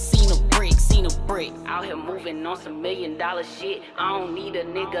never seen a brick? Out here moving on some $1 million shit. I don't need a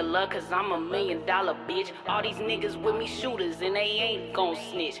nigga luck, cause I'm $1 million bitch. All these niggas with me shooters, and they ain't gon'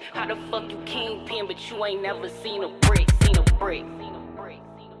 snitch. How the fuck you kingpin, but you ain't never seen a brick?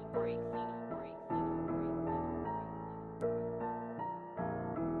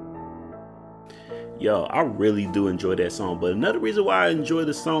 Yo, I really do enjoy that song, but another reason why I enjoy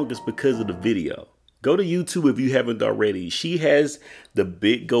the song is because of the video. Go to YouTube if you haven't already. She has the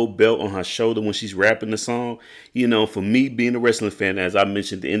big gold belt on her shoulder when she's rapping the song. For me, being a wrestling fan, as I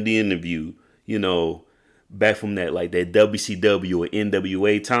mentioned in the interview, back from that, like that WCW or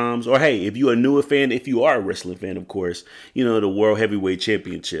NWA times. Or hey, if you're a newer fan, if you are a wrestling fan, of course, you know, the World Heavyweight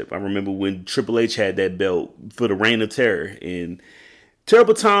Championship. I remember when Triple H had that belt for the Reign of Terror, and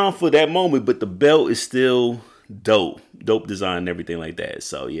terrible time for that moment, but the belt is still dope design and everything like that.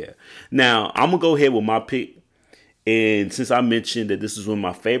 So yeah, now I'm gonna go ahead with my pick. And since I mentioned that this is one of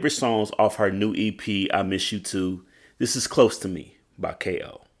my favorite songs off her new EP, I Miss You Too, this is Close to Me by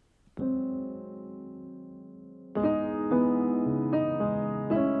KO.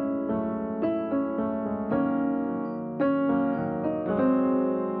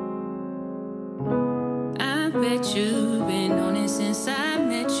 I bet you've been on it since I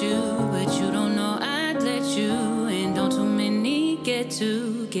met you, but you don't know I'd let you, and don't too many get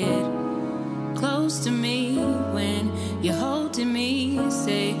to get close to me. When you're holding me,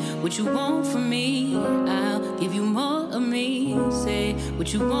 say what you want from me, I'll give you more of me. Say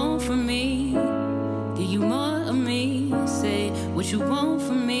what you want from me, give you more of me. Say what you want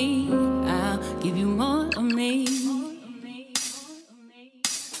from me, I'll give you more of me.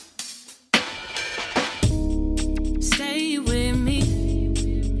 Stay with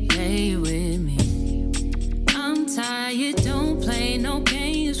me, play with me. I'm tired, don't play no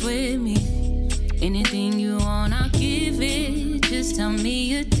games with me. Anything you want, I'll give it. Just tell me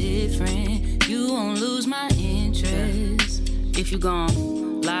you're different, you won't lose my interest. If you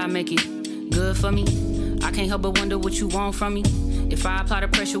gon' lie, make it good for me. I can't help but wonder what you want from me. If I apply the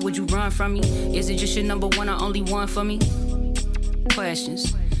pressure, would you run from me? Is it just your number one or only one for me?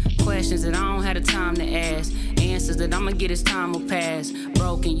 Questions that I don't have the time to ask. Answers that I'ma get as time will pass.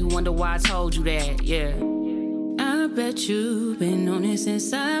 Broken, you wonder why I told you that, yeah. I bet you've been on it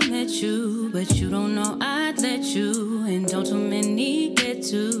since I met you, but you don't know I'd let you, and don't too many get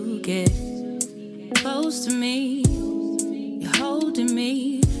to get close to me. You're holding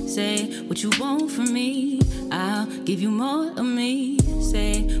me, say what you want from me, I'll give you more of me.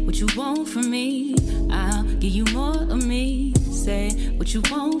 Say what you want from me, I'll give you more of me. Say what you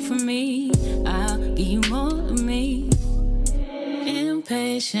want from me, I'll give you more of me.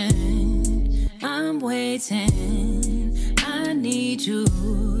 Impatient, I'm waiting, I need you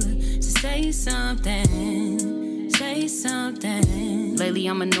to say something, say something. Lately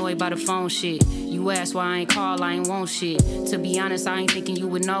I'm annoyed by the phone shit. You ask why I ain't call, I ain't want shit. To be honest, I ain't thinking you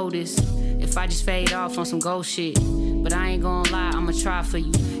would notice if I just fade off on some ghost shit. But I ain't gonna lie, I'ma try for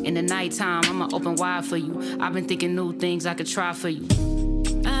you. In the nighttime, I'ma open wide for you. I've been thinking new things I could try for you.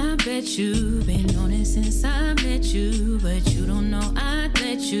 I bet you've been on it since I met you, but you don't know I'd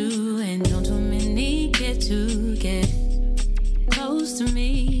let you, and don't too many get to get close to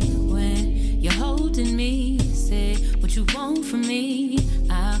me. When you're holding me, say what you want from me,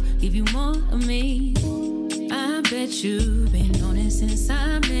 I'll give you more of me. I bet you've been on it since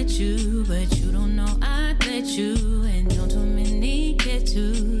I met you, but you don't know I'd let you, and don't too many get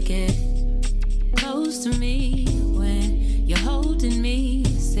to get close to me. When you're holding me,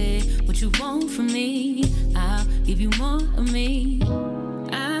 say what you want from me, I'll give you more of me.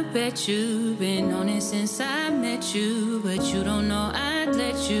 I bet you've been on it since I met you, but you don't know I'd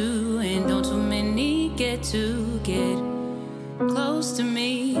let you, and don't too many get to get close to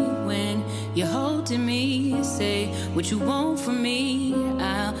me. When you're holding me, say what you want from me,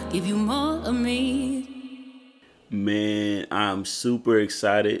 I'll give you more of me. Man, I'm super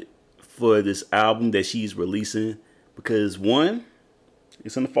excited for this album that she's releasing because one,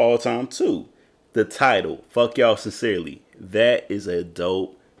 it's in the fall time. Two, the title, Fuck Y'all Sincerely. That is a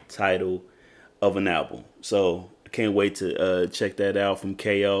dope title of an album. So I can't wait to check that out from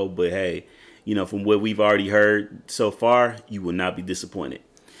KO. But hey, you know, from what we've already heard so far, you will not be disappointed.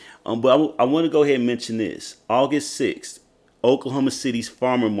 But I want to go ahead and mention this. August 6th, Oklahoma City's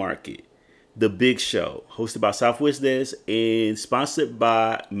Farmer Market, The Big Show, hosted by Southwest Des and sponsored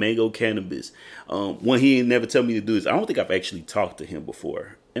by Mango Cannabis. One he ain't never tell me to do is I don't think I've actually talked to him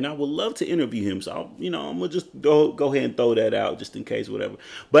before, and I would love to interview him. So I'm gonna just go ahead and throw that out just in case, whatever.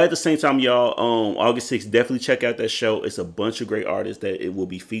 But at the same time, y'all, August 6th, definitely check out that show. It's a bunch of great artists that it will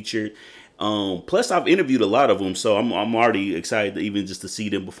be featured. Plus, I've interviewed a lot of them, so I'm already excited to even just to see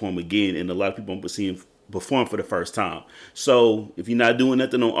them perform again, and a lot of people I'm seeing perform for the first time. So if you're not doing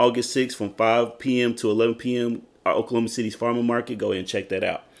nothing on August 6th from 5 p.m. to 11 p.m. Oklahoma City's Farmer Market, go ahead and check that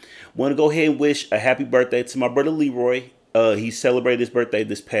out. Want to go ahead and wish a happy birthday to my brother Leroy. He celebrated his birthday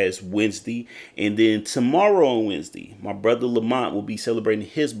this past Wednesday, and then tomorrow on Wednesday, my brother Lamont will be celebrating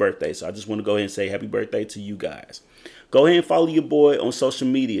his birthday. So I just want to go ahead and say happy birthday to you guys. Go ahead and follow your boy on social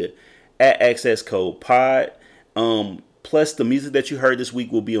media at Access Code Pod. Plus, the music that you heard this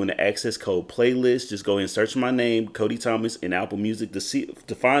week will be on the Access Code playlist. Just go ahead and search my name, Cody Thomas, in Apple Music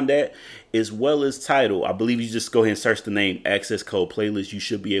to find that, as well as Tidal. I believe you just go ahead and search the name Access Code playlist. You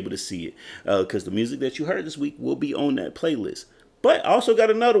should be able to see it because the music that you heard this week will be on that playlist. But I also got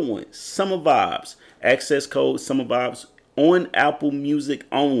another one, Summer Vibes. Access Code Summer Vibes on Apple Music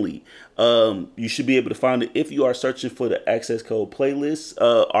only. You should be able to find it if you are searching for the Access Code playlist.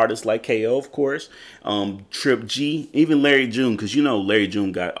 Artists like KO, of course, Trip G, even Larry June, because you know Larry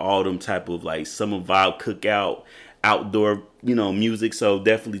June got all them type of like summer vibe cookout, outdoor, music. So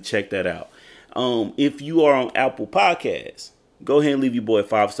definitely check that out. If you are on Apple Podcasts, go ahead and leave your boy a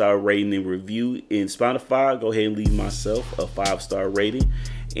 5-star rating and review. In Spotify, go ahead and leave myself a 5-star rating.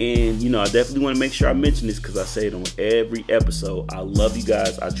 And, I definitely want to make sure I mention this because I say it on every episode. I love you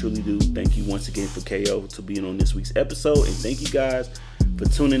guys. I truly do. Thank you once again for KO to being on this week's episode. And thank you guys for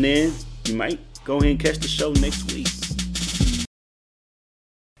tuning in. You might go ahead and catch the show next week.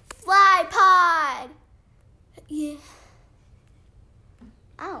 Fly pod. Yeah.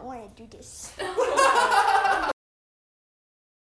 I don't want to do this.